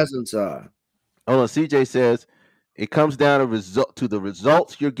the peasants are. Hold on. CJ says it comes down to the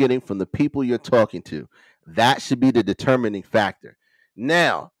results you're getting from the people you're talking to. That should be the determining factor.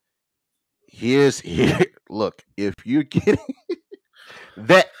 Now, look, if you're getting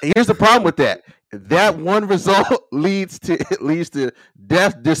that, here's the problem with that. That one result leads to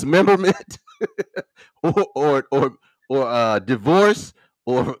death, dismemberment, or divorce,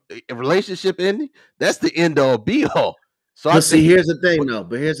 or a relationship ending. That's the end all be all. So here's the thing, though.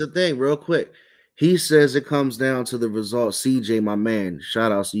 But here's the thing, real quick. He says it comes down to the result. CJ, my man,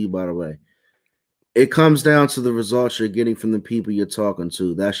 shout out to you, by the way. It comes down to the results you're getting from the people you're talking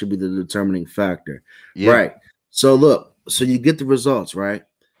to. That should be the determining factor. Yeah. Right. So look, you get the results, right?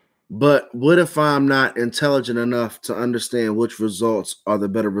 But what if I'm not intelligent enough to understand which results are the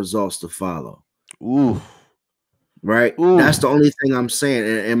better results to follow? Ooh. Right? Ooh. That's the only thing I'm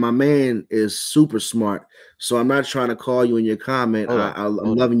saying. And my man is super smart. So I'm not trying to call you in your comment. I'm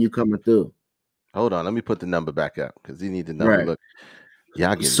loving you coming through. Hold on. Let me put the number back up because you need to know. Right. Look.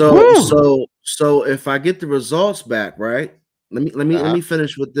 Yeah, I get it. So if I get the results back, right? Let me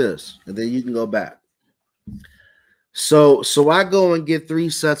finish with this, and then you can go back. So I go and get 3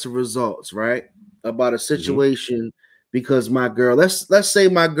 sets of results, right? About a situation because my girl, let's say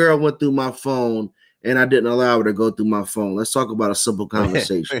my girl went through my phone and I didn't allow her to go through my phone. Let's talk about a simple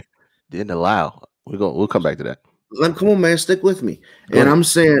conversation. Didn't allow. We'll come back to that. Come on, man, stick with me. And I'm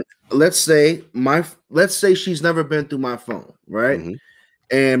saying, let's say she's never been through my phone, right? Mm-hmm.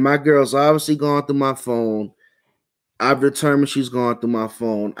 And my girl's obviously gone through my phone. I've determined she's gone through my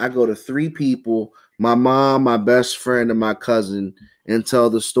phone. I go to 3 people, my mom, my best friend, and my cousin, and tell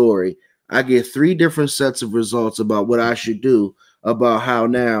the story. I get 3 different sets of results about what I should do about how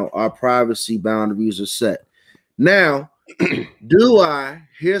now our privacy boundaries are set. Now,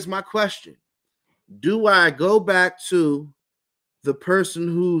 here's my question. Do I go back to the person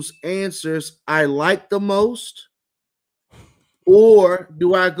whose answers I like the most? Or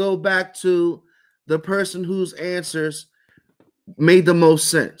do I go back to the person whose answers made the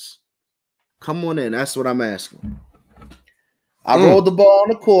most sense? Come on in. That's what I'm asking. I rolled the ball on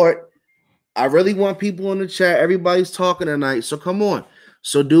the court. I really want people in the chat. Everybody's talking tonight. So come on.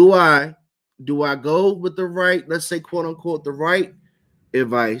 So do I go with the right, let's say, quote unquote, the right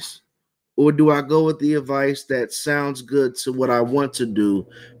advice? Or do I go with the advice that sounds good to what I want to do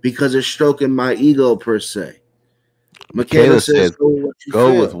because it's stroking my ego per se? Michaela says,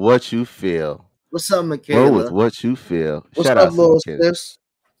 go with what you feel. What's up, Michaela? Go with what you feel. What's up, little sis?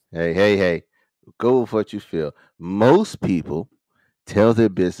 Hey. Go with what you feel. Most people tell their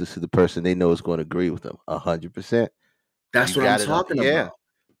business to the person they know is going to agree with them 100%. That's what I'm talking about.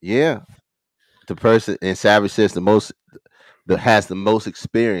 Yeah. The person, and Savage says has the most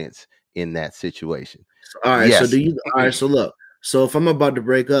experience in that situation. All right. Yes. So look. So if I'm about to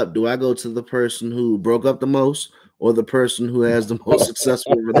break up, do I go to the person who broke up the most or the person who has the most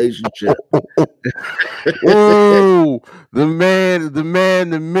successful relationship? Ooh, the man, the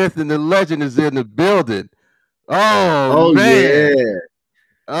myth, and the legend is in the building. Oh man. Yeah.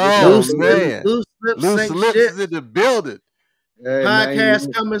 Oh man. Loose Lips is in the building. Hey,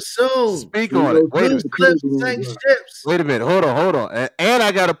 podcast coming soon. Speak on it. Wait a minute. Hold on. And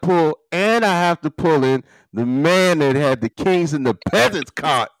I got to have to pull in the man that had the Kings and the Peasants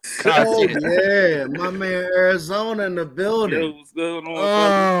card. Oh yeah, my man Arizona in the building. Yo, what's going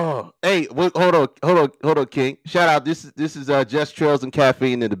on? Hey, hold on, King. Shout out. This is Just Trails and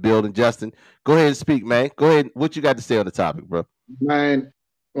Caffeine in the building. Justin, go ahead and speak, man. Go ahead. What you got to say on the topic, bro? Man,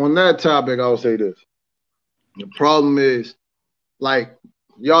 on that topic, I'll say this. The problem is, like,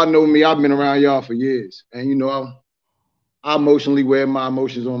 y'all know me. I've been around y'all for years, and you know, I emotionally wear my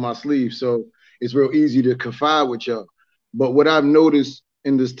emotions on my sleeve, so it's real easy to confide with y'all. But what I've noticed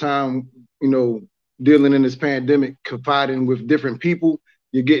in this time, you know, dealing in this pandemic, confiding with different people,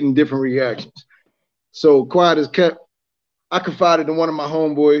 you're getting different reactions. So quiet as kept, I confided in one of my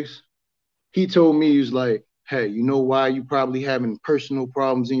homeboys. He told me, he was like, hey, you know why you probably having personal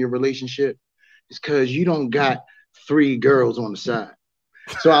problems in your relationship? It's because you don't got 3 girls on the side.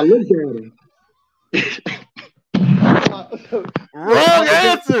 So I looked at him. Wrong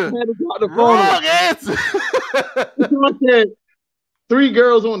answer. Wrong answer. So I said, 3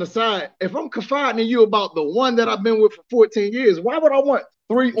 girls on the side. If I'm confiding in you about the one that I've been with for 14 years, why would I want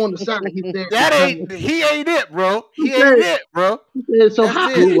 3 on the side? He ain't it, bro. He ain't it, bro. So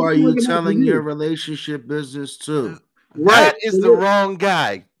who are you telling your relationship business to? That is the wrong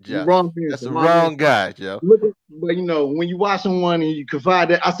guy, Joe. That's the wrong guy, Joe. But you know, when you watch someone and you confide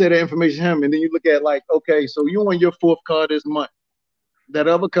that, I say that information to him, and then you look at like, okay, so you on your 4th car this month. That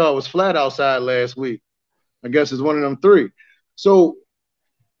other car was flat outside last week. I guess it's one of them 3. So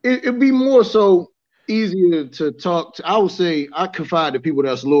it'd be more so easier to talk to. I would say I confide to people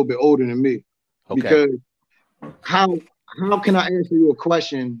that's a little bit older than me. Okay. Because how can I answer you a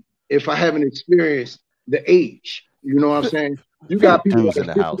question if I haven't experienced the age? You know what I'm saying? You got people that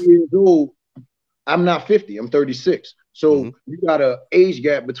are 50 years old. I'm not 50. I'm 36. So you got an age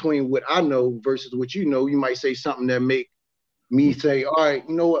gap between what I know versus what you know. You might say something that make me say, all right,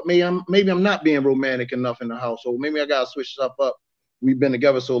 you know what? Maybe I'm not being romantic enough in the household. Maybe I gotta switch stuff up. We've been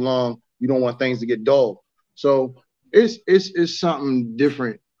together so long, you don't want things to get dull. So it's something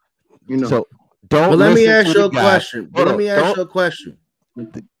different, you know. So let me ask you a question. Let me ask you a question.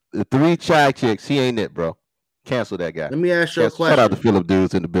 The 3 shy chicks, he ain't it, bro. Cancel that guy. Let me ask you a question. Shout out to Philip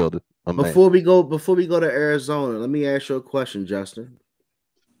Dudes in the building. Before we go to Arizona, let me ask you a question, Justin.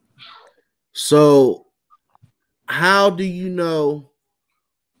 So how do you know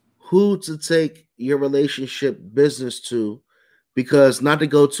who to take your relationship business to? Because not to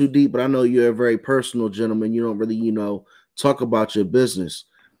go too deep, but I know you're a very personal gentleman. You don't really, talk about your business.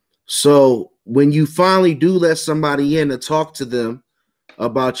 So when you finally do let somebody in to talk to them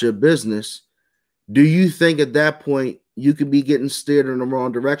about your business, do you think at that point you could be getting steered in the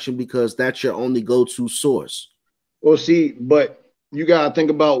wrong direction because that's your only go-to source? Well, see, but you got to think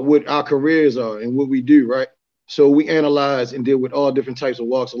about what our careers are and what we do, right? So we analyze and deal with all different types of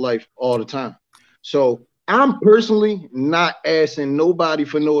walks of life all the time. So I'm personally not asking nobody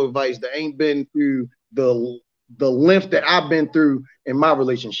for no advice that ain't been through the length that I've been through in my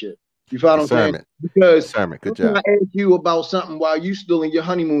relationship. You follow what I'm saying? Because good job. I ask you about something while you still in your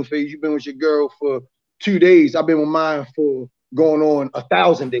honeymoon phase. You've been with your girl for 2 days. I've been with mine for going on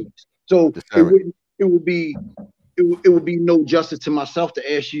 1,000 days. So it would be no justice to myself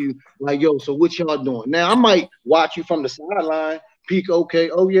to ask you like, yo, so what y'all doing? Now I might watch you from the sideline, peek, okay,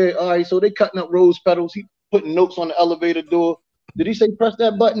 oh yeah, all right. So they cutting up rose petals. He putting notes on the elevator door. Did he say press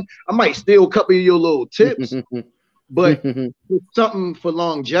that button? I might steal a couple of your little tips, but something for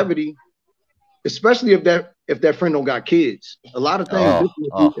longevity, especially if that friend don't got kids. A lot of things.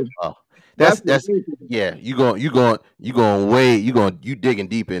 That's yeah. You digging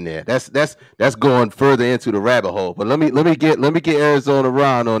deep in there. That's going further into the rabbit hole. But let me get Arizona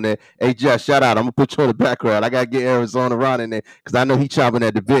Ron on there. Hey Josh, shout out. I'm gonna put you on the background. I gotta get Arizona Ron in there because I know he chomping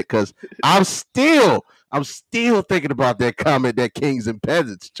at the bit. Because I'm still thinking about that comment that Kings and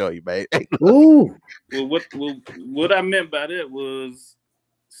Peasants show you, man. Ooh. What I meant by that was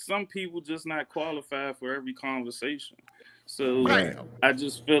some people just not qualified for every conversation. So I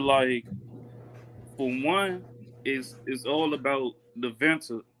just feel like, for one, it's all about the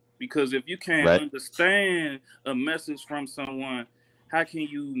venter. Because if you can't understand a message from someone, how can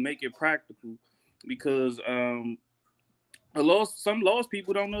you make it practical? Because some lost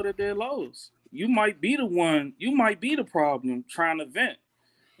people don't know that they're lost. You might be the one, you might be the problem trying to vent.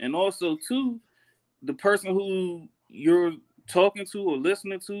 And also, too, the person who you're talking to or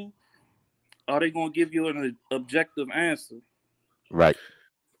listening to, are they going to give you an objective answer? Right.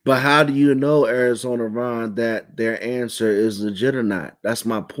 But how do you know, Arizona Ron, that their answer is legit or not? That's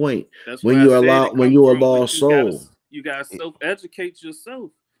my point. When you're a lost soul, you got to self-educate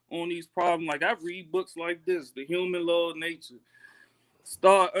yourself on these problems. Like, I read books like this, The Human Law of Nature.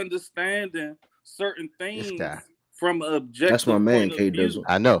 Start understanding certain things from an objective. That's my man, K Dizzle.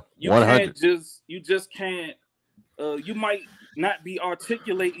 I know. You 100. You just can't. You might not be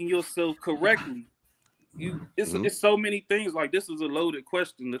articulating yourself correctly. It's so many things. Like, this is a loaded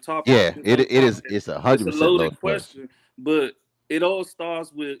question. The topic. Yeah, it is. It's 100% loaded question. But it all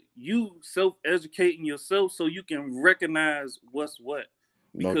starts with you self-educating yourself so you can recognize what's what.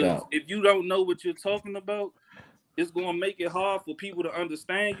 Because if you don't know what you're talking about, it's going to make it hard for people to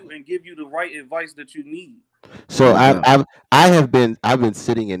understand you and give you the right advice that you need. So I've been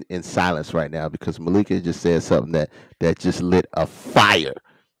sitting in silence right now because Malika just said something that just lit a fire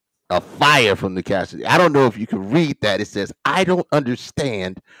from the castle. I don't know if you can read that. It says, I don't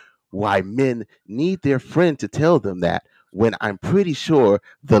understand why men need their friend to tell them that, when I'm pretty sure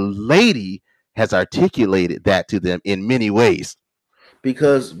the lady has articulated that to them in many ways.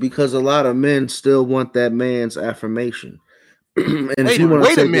 Because a lot of men still want that man's affirmation. And if you want to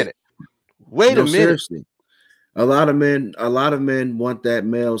Wait a take minute. it, Wait no, a minute. seriously. A lot of men want that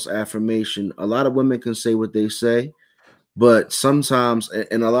male's affirmation. A lot of women can say what they say, but sometimes,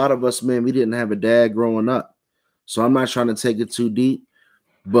 and a lot of us men, we didn't have a dad growing up. So I'm not trying to take it too deep,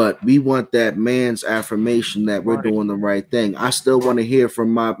 but we want that man's affirmation that we're doing the right thing. I still want to hear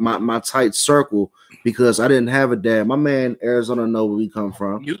from my tight circle because I didn't have a dad. My man, Arizona, know where we come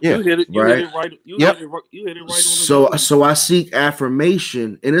from. You hit it. You right? hit it right. You Yep. hit it right. So I seek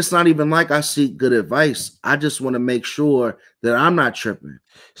affirmation, and it's not even like I seek good advice. I just want to make sure that I'm not tripping.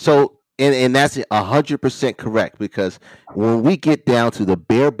 So, and that's 100% correct, because when we get down to the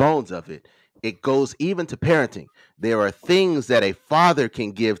bare bones of it, it goes even to parenting. There are things that a father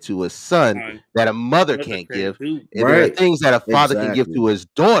can give to a son that a mother can't give. And there are things that a father can give to his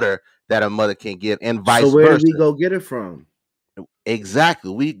daughter that a mother can't give, and vice versa. So where do we go get it from?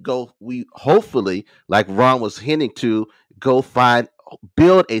 Exactly. We hopefully, like Ron was hinting to,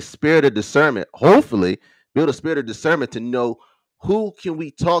 build a spirit of discernment. Hopefully, build a spirit of discernment to know who can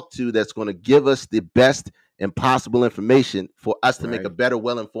we talk to that's going to give us the best and possible information for us to make a better,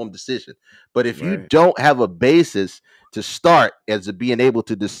 well-informed decision. But if you don't have a basis to start as being able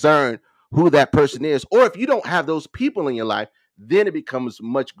to discern who that person is, or if you don't have those people in your life, then it becomes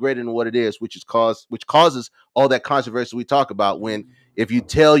much greater than what it is, which causes all that controversy we talk about. When if you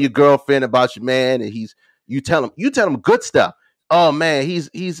tell your girlfriend about your man and you tell him good stuff. Oh man, he's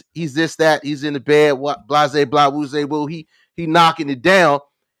this, that, he's in the bed, what blase blah wooze woo, he knocking it down.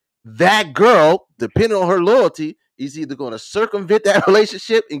 That girl, depending on her loyalty, is either going to circumvent that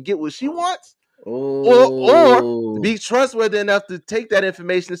relationship and get what she wants, or be trustworthy enough to take that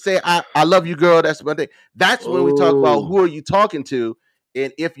information and say, I love you, girl. That's one thing. That's when we talk about who are you talking to,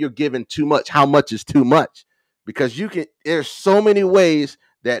 and if you're giving too much, how much is too much? Because there's so many ways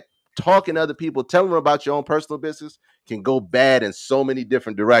that talking to other people, telling them about your own personal business, can go bad in so many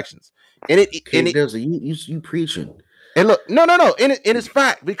different directions. And you preaching. And look, no. And it's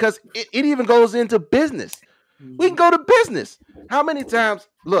fact, because it even goes into business. We can go to business. How many times,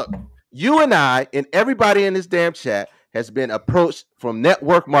 look, you and I and everybody in this damn chat has been approached from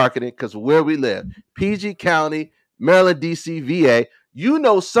network marketing because of where we live. PG County, Maryland, DC, VA. You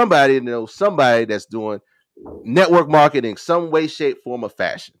know somebody that's doing network marketing some way, shape, form, or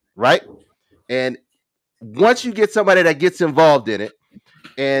fashion, right? And once you get somebody that gets involved in it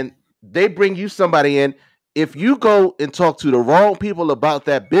and they bring you somebody in, if you go and talk to the wrong people about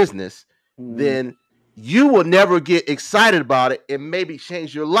that business, then you will never get excited about it and maybe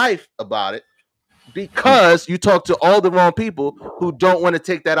change your life about it, because you talk to all the wrong people who don't want to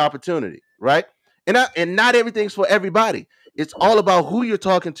take that opportunity, right? And not everything's for everybody. It's all about who you're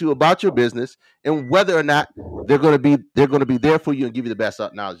talking to about your business and whether or not they're going to be there for you and give you the best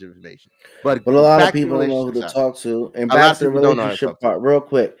knowledge and information. But a lot of people don't know who to talk to. And back to the relationship part, real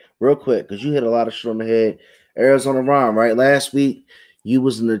quick, because you hit a lot of shit on the head. Arizona Ron, right? Last week, you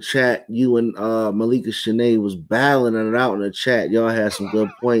was in the chat. You and Malika Shanae was battling it out in the chat. Y'all had some good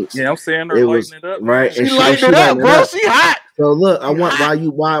points. Yeah, I'm saying her lighting it up. Right? She lighting it up, bro. She hot. So look,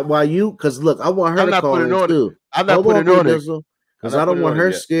 why you? Because look, I want her to call in too. I'm not putting it on it. Because I don't want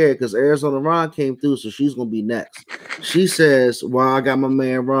her scared, because Arizona Ron came through, so she's going to be next. She says, well, I got my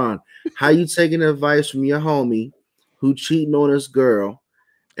man Ron. How you taking advice from your homie who cheating on his girl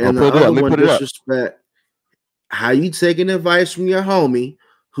and the other one disrespect? How you taking advice from your homie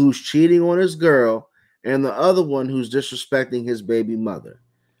who's cheating on his girl and the other one who's disrespecting his baby mother?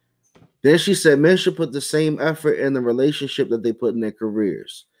 Then she said men should put the same effort in the relationship that they put in their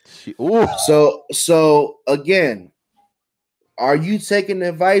careers. So again, are you taking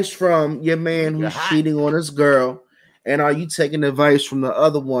advice from your man who's cheating on his girl, and are you taking advice from the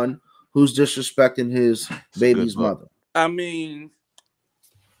other one who's disrespecting his baby's mother? I mean,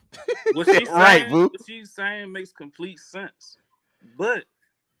 what she's saying makes complete sense. But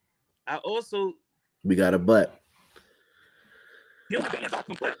I also we got a but. You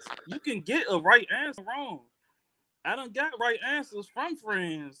can get a right answer wrong. I done got right answers from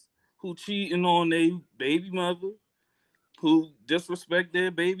friends who cheating on their baby mother, who disrespect their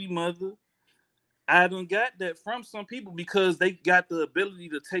baby mother. I done got that from some people because they got the ability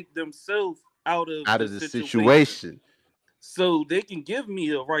to take themselves out of the situation. So they can give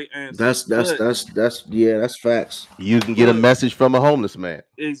me a right answer. That's facts. You can get a message from a homeless man.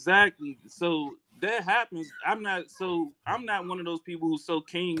 Exactly. So that happens. I'm not one of those people who's so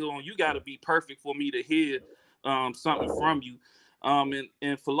keen on you got to be perfect for me to hear something from you.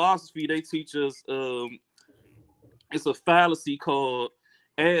 In philosophy, they teach us it's a fallacy called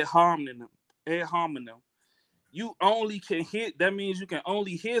ad hominem. Ad hominem. You only can hit. That means you can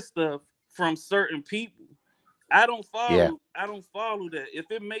only hear stuff from certain people. I don't follow. Yeah. I don't follow that.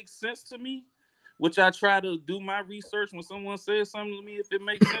 If it makes sense to me, which I try to do my research when someone says something to me, if it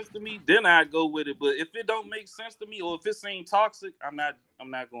makes sense to me, then I go with it. But if it don't make sense to me, or if it seems toxic, I'm not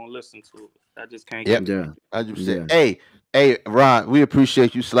going to listen to it. I just can't. Yep. Yeah. 100%. Hey, Ron, we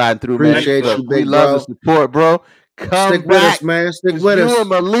appreciate you sliding through, Appreciate man. you, We big love bro. the support, bro. Come Stick back, with us, man. Stick with you us. and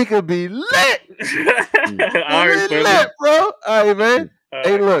Malika be lit. All right, We lit, bro. All right, man.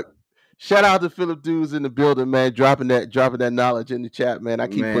 Hey, look. Shout out to Philip Dudes in the building, man. Dropping that knowledge in the chat, man. I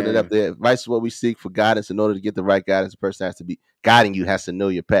keep putting it up there. Advice is what we seek for guidance. In order to get the right guidance, the person has to be guiding you, has to know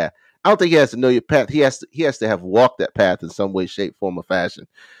your path. I don't think he has to know your path. He has to have walked that path in some way, shape, form, or fashion.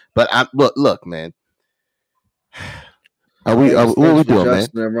 But look, man. What are we doing, man?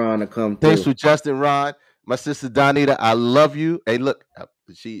 Justin and Ron to come Thanks through. for Justin, Ron. My sister Donita, I love you. Hey, look,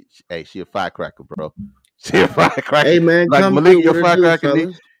 she a firecracker, bro. She a firecracker. Hey, man, like come Malik, through. you're a What it do, firecracker.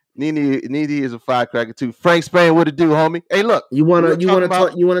 fellas? Nene is a firecracker too. Frank Spain, what it do, homie? Hey, look. You wanna take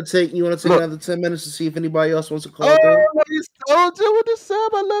Look. another 10 minutes to see if anybody else wants to call Oh, through? you soldier with the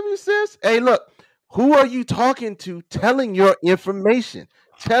sub. I love you, sis. Hey, look. Who are you talking to? Telling your information,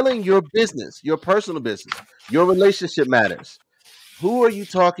 telling your business, your personal business, your relationship matters. Who are you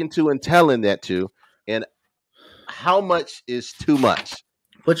talking to and telling that to? And how much is too much?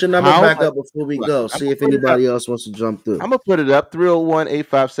 Put your number back up before we go. See if anybody else wants to jump through. I'm going to put it up.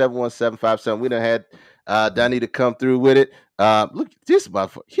 301-857-1757. We done had Donita come through with it. Look, this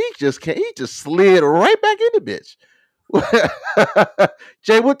motherfucker. He just slid right back in the bitch.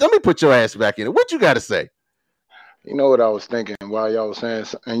 Jay, let me put your ass back in it. What you got to say? You know what I was thinking while y'all was saying,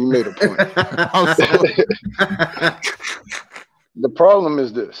 and you made a point. The problem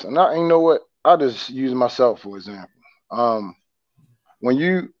is this, and you know what? I'll just use myself for example. When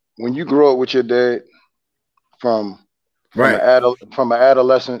you grow up with your dad from an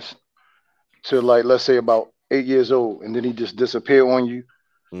adolescence to, like, let's say about 8 years old, and then he just disappeared on you,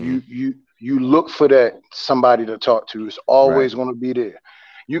 you look for that somebody to talk to. It's always going to be there.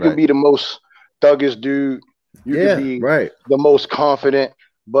 You can be the most thuggish dude. You can be the most confident,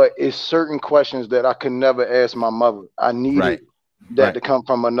 but it's certain questions that I could never ask my mother. I needed that to come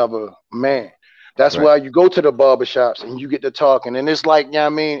from another man. That's why you go to the barbershops and you get to talking. And it's like, I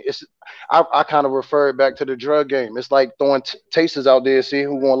mean, I kind of refer it back to the drug game. It's like throwing tasters out there, see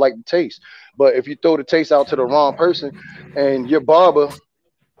who won't like the taste. But if you throw the taste out to the wrong person and your barber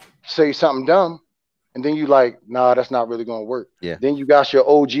say something dumb, and then you like, nah, that's not really gonna work. Yeah. Then you got your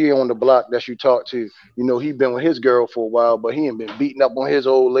OG on the block that you talk to. You know, he been with his girl for a while, but he ain't been beating up on his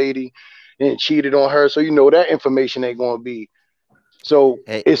old lady and cheated on her. So you know that information ain't gonna be. So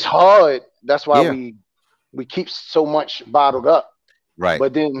it's hard. That's why we keep so much bottled up. Right.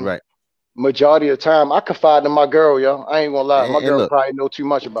 But then majority of the time I confide in my girl, yo. I ain't gonna lie. My girl probably know too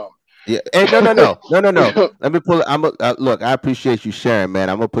much about me. Yeah. Hey, no. Let me pull it. Look, I appreciate you sharing,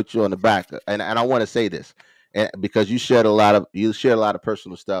 man. I'm gonna put you on the back, and I want to say this, because you shared a lot of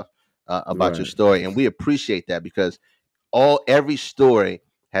personal stuff about your story, and we appreciate that because every story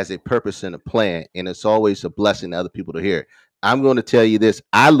has a purpose and a plan, and it's always a blessing to other people to hear it. I'm going to tell you this: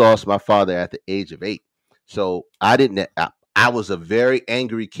 I lost my father at the age of 8, so I didn't. I was a very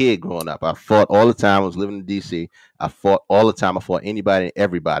angry kid growing up. I fought all the time. I was living in D.C. I fought all the time. I fought anybody and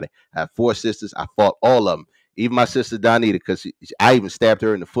everybody. I have 4 sisters. I fought all of them, even my sister Donita, because I even stabbed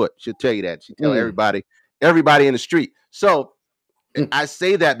her in the foot. She'll tell you that. She'll tell everybody in the street. So I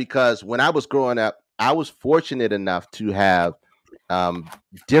say that because when I was growing up, I was fortunate enough to have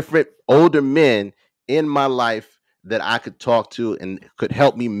different older men in my life that I could talk to and could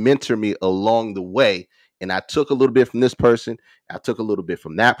help me, mentor me along the way. And I took a little bit from this person. I took a little bit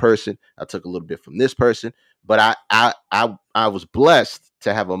from that person. I took a little bit from this person. But I was blessed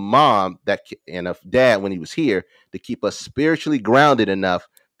to have a mom and a dad when he was here to keep us spiritually grounded enough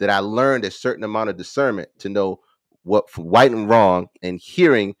that I learned a certain amount of discernment to know what from right and wrong, and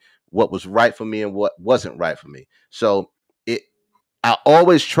hearing what was right for me and what wasn't right for me. So I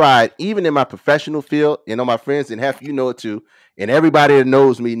always tried, even in my professional field, my friends, and half you know it too, and everybody that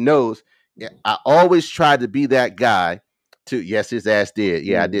knows me knows, I always tried to be that guy yes, his ass did.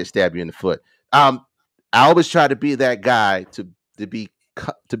 Yeah, I did stab you in the foot. I always tried to be that guy to be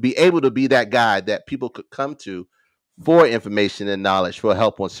able to be that guy that people could come to for information and knowledge, for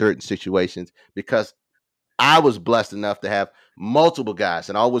help on certain situations, because I was blessed enough to have multiple guys,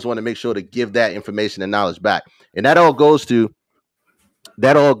 and I always want to make sure to give that information and knowledge back. And that all goes to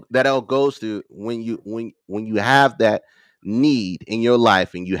when you have that need in your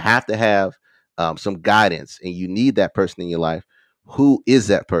life, and you have to have some guidance, and you need that person in your life, who is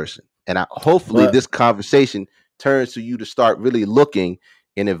that person? And hopefully this conversation turns to you to start really looking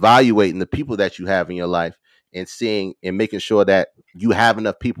and evaluating the people that you have in your life, and seeing and making sure that you have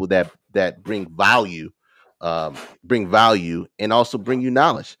enough people that bring value, and also bring you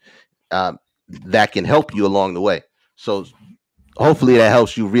knowledge that can help you along the way. So hopefully that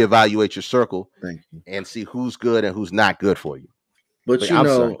helps you reevaluate your circle and see who's good and who's not good for you. But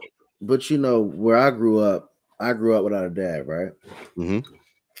you know, where I grew up without a dad, right? Mm-hmm.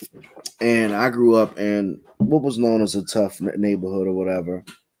 And I grew up in what was known as a tough neighborhood or whatever,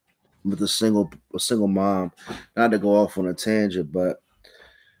 with a single mom. Not to go off on a tangent, but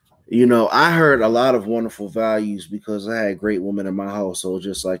you know, I heard a lot of wonderful values because I had great women in my household,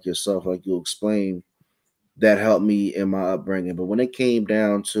 just like yourself, like you explained, that helped me in my upbringing. But when it came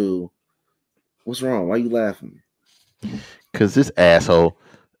down to, what's wrong? Why are you laughing? Because this asshole,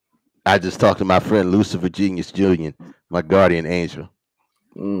 I just talked to my friend Lucifer Genius Julian, my guardian angel.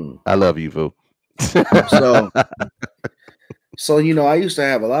 I love you, Vu. So you know, I used to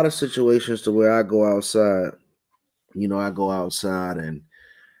have a lot of situations to where I go outside. You know, I go outside and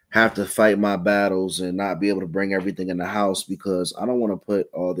have to fight my battles and not be able to bring everything in the house because I don't want to put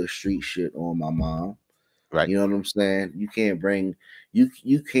all the street shit on my mom. Right. You know what I'm saying? You can't bring you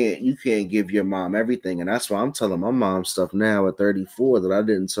can't give your mom everything. And that's why I'm telling my mom stuff now at 34 that I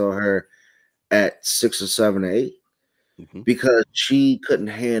didn't tell her at 6 or 7 or 8. Because she couldn't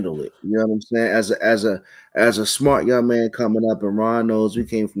handle it. You know what I'm saying? As a smart young man coming up, and Ron knows we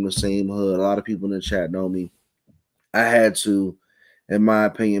came from the same hood. A lot of people in the chat know me. I had to, in my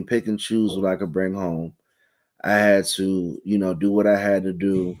opinion, pick and choose what I could bring home. I had to, you know, do what I had to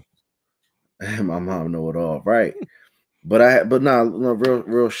do. And my mom know it all, right? But no,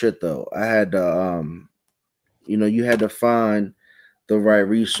 real shit though. I had to, you know, you had to find the right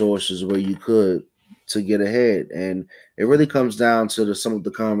resources where you could to get ahead, and it really comes down to some of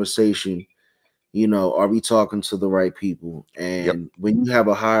the conversation. You know, are we talking to the right people? And when you have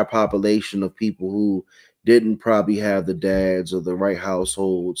a higher population of people who didn't probably have the dads or the right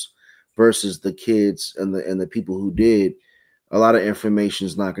households versus the kids and the people who did, a lot of information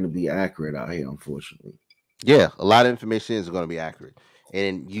is not going to be accurate out here, unfortunately. Yeah, a lot of information is going to be accurate,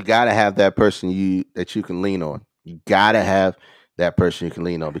 and you got to have that person that you can lean on. You got to have that person you can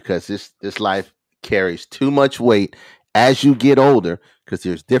lean on, because this life carries too much weight as you get older, because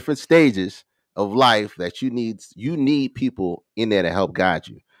there's different stages of life that you need people in there to help guide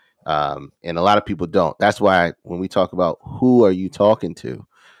you, and a lot of people don't. That's why when we talk about who are you talking to,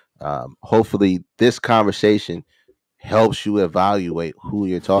 hopefully this conversation helps you evaluate who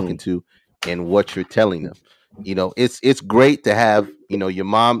you're talking to and what you're telling them. You know, it's great to have, you know, your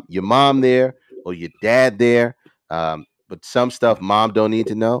mom there or your dad there, but some stuff mom don't need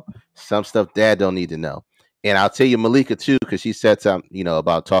to know, some stuff dad don't need to know. And I'll tell you, Malika too, because she said something, you know,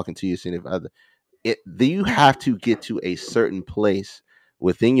 about talking to your significant other. You have to get to a certain place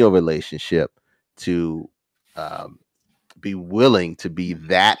within your relationship to be willing to be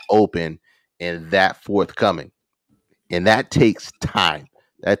that open and that forthcoming, and that takes time.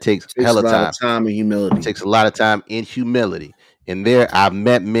 That takes hella time and humility. It takes a lot of time and humility. And I've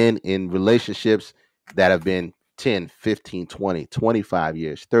met men in relationships that have been 10, 15, 20, 25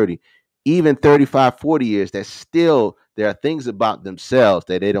 years, 30, even 35, 40 years, that still there are things about themselves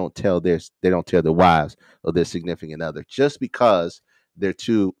that they don't tell their wives or their significant other, just because they're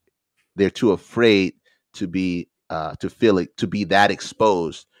too afraid to be to feel it, to be that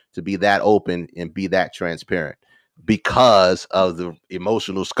exposed, to be that open and be that transparent, because of the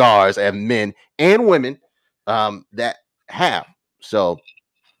emotional scars and men and women that have. So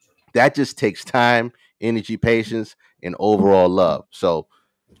that just takes time, energy, patience, and overall love. So,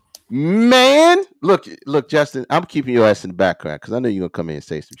 man, look, Justin, I'm keeping your ass in the background because I know you're gonna come in and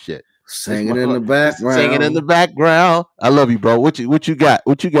say some shit. Singing in the background. Singing in the background. I love you, bro. What you got?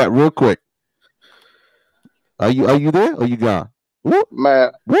 What you got, real quick? Are you there? Or you gone?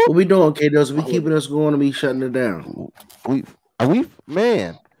 Man, what we doing, K-Dubs? We keeping us going, or we shutting it down? We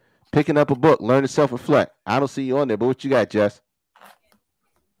picking up a book, learn to self-reflect. I don't see you on there, but what you got, Jess?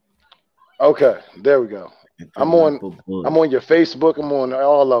 Okay, there we go. I'm on your Facebook. I'm on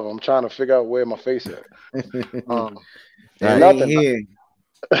all of them. I'm trying to figure out where my face is. Nothing here.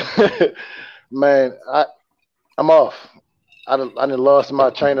 Man, I'm off. I done lost my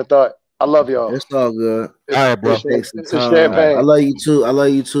train of thought. I love y'all. It's all good. All right, bro. It's champagne. I love you too. I love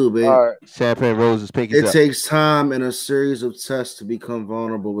you too, baby. All right. Champagne roses, pinkies It up. takes time and a series of tests to become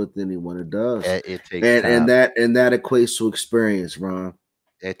vulnerable with anyone. It does. It takes time. And that equates to experience, Ron.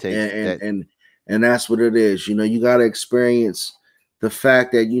 It takes And that's what it is. You know, you got to experience the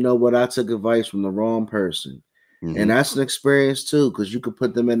fact that, you know what, I took advice from the wrong person. Mm-hmm. And that's an experience too, because you could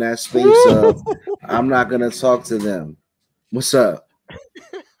put them in that space of, I'm not going to talk to them. What's up?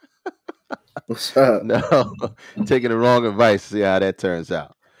 What's up? No, taking the wrong advice. See how that turns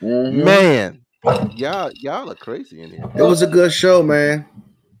out. Mm-hmm. Man, y'all are crazy in here. It was a good show, man.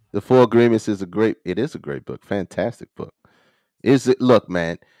 The Four Agreements is a great book. Fantastic book. Look,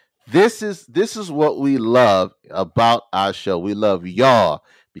 man, this is what we love about our show. We love y'all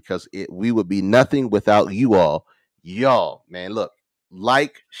because we would be nothing without you all. Y'all, man, look,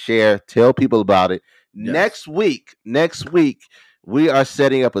 like, share, tell people about it. Yes. Next week, we are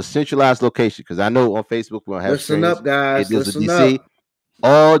setting up a centralized location because I know on Facebook we're gonna have listen up, guys. Listen up.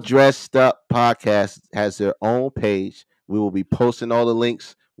 All Dressed Up Podcast has their own page. We will be posting all the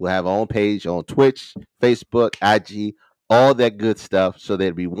links. We'll have our own page on Twitch, Facebook, IG, all that good stuff. So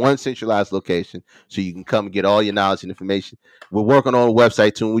there'll be one centralized location so you can come and get all your knowledge and information. We're working on a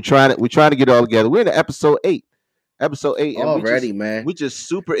website too. We're trying to get it all together. We're in episode 8. And already, man. We're just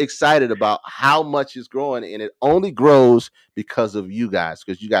super excited about how much is growing, and it only grows because of you guys.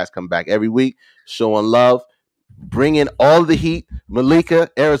 Because you guys come back every week, showing love, bringing all the heat. Malika,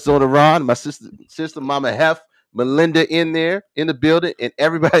 Arizona Ron, my sister Mama Hef, Melinda in there in the building, and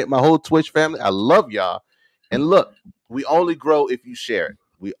everybody, my whole Twitch family. I love y'all. And look, we only grow if you share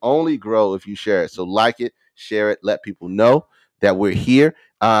it. So like it, share it, let people know that we're here.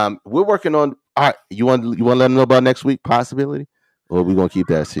 We're working on. All right, you want to let them know about next week possibility, or we're gonna keep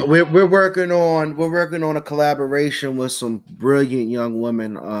that secret? We're working on a collaboration with some brilliant young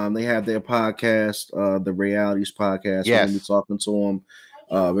women. They have their podcast, the Realities Podcast. Yes. We're gonna be talking to them.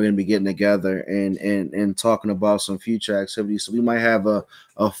 We're gonna be getting together and talking about some future activities. So we might have a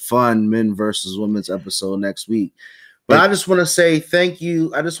fun men versus women's episode next week. But I just want to say thank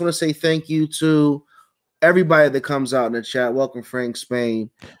you. I just want to say thank you to everybody that comes out in the chat. Welcome, Frank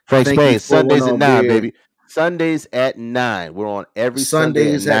Spain. Sundays at 9, baby. Sundays at 9. We're on every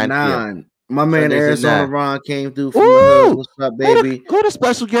Sundays Sunday at 9. My man Sundays Arizona Ron came through from the hood. What's up, baby? Who the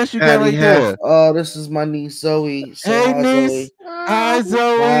special guest you got right there? Oh, this is my niece Zoe. Hey, niece. Hi,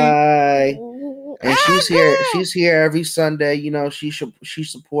 Zoe. Hi. And she's here. She's here every Sunday. You know, she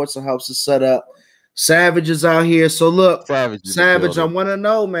supports and helps us set up. Savage is out here. So look, Savage, I want to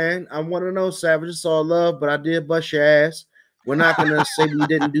know, man. I want to know, Savage. It's all love, but I did bust your ass. We're not gonna say we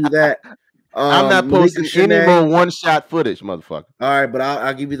didn't do that. I'm not posting any more one-shot footage, motherfucker. All right, but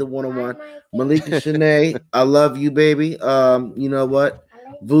I'll give you the one-on-one. Malika Shanae, I love you, baby. You know what?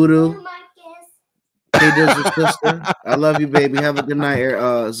 Voodoo. Hey, Dizzle's sister. I love you, baby. Have a good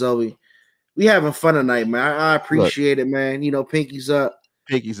night, Zoe. We having fun tonight, man. I appreciate it, man. You know, pinkies up.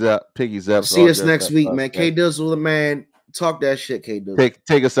 Piggy's up. See us next week, man. K Dizzle, man. Talk that shit, K Dizzle.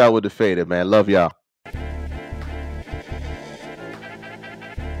 Take us out with the fader, man. Love y'all.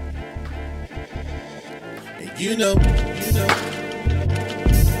 You know, and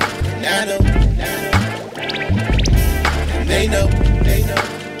I know, and they know,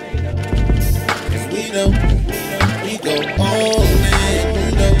 and we know, we go all in,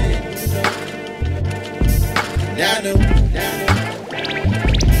 you know, and I know,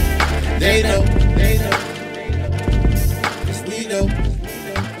 they know.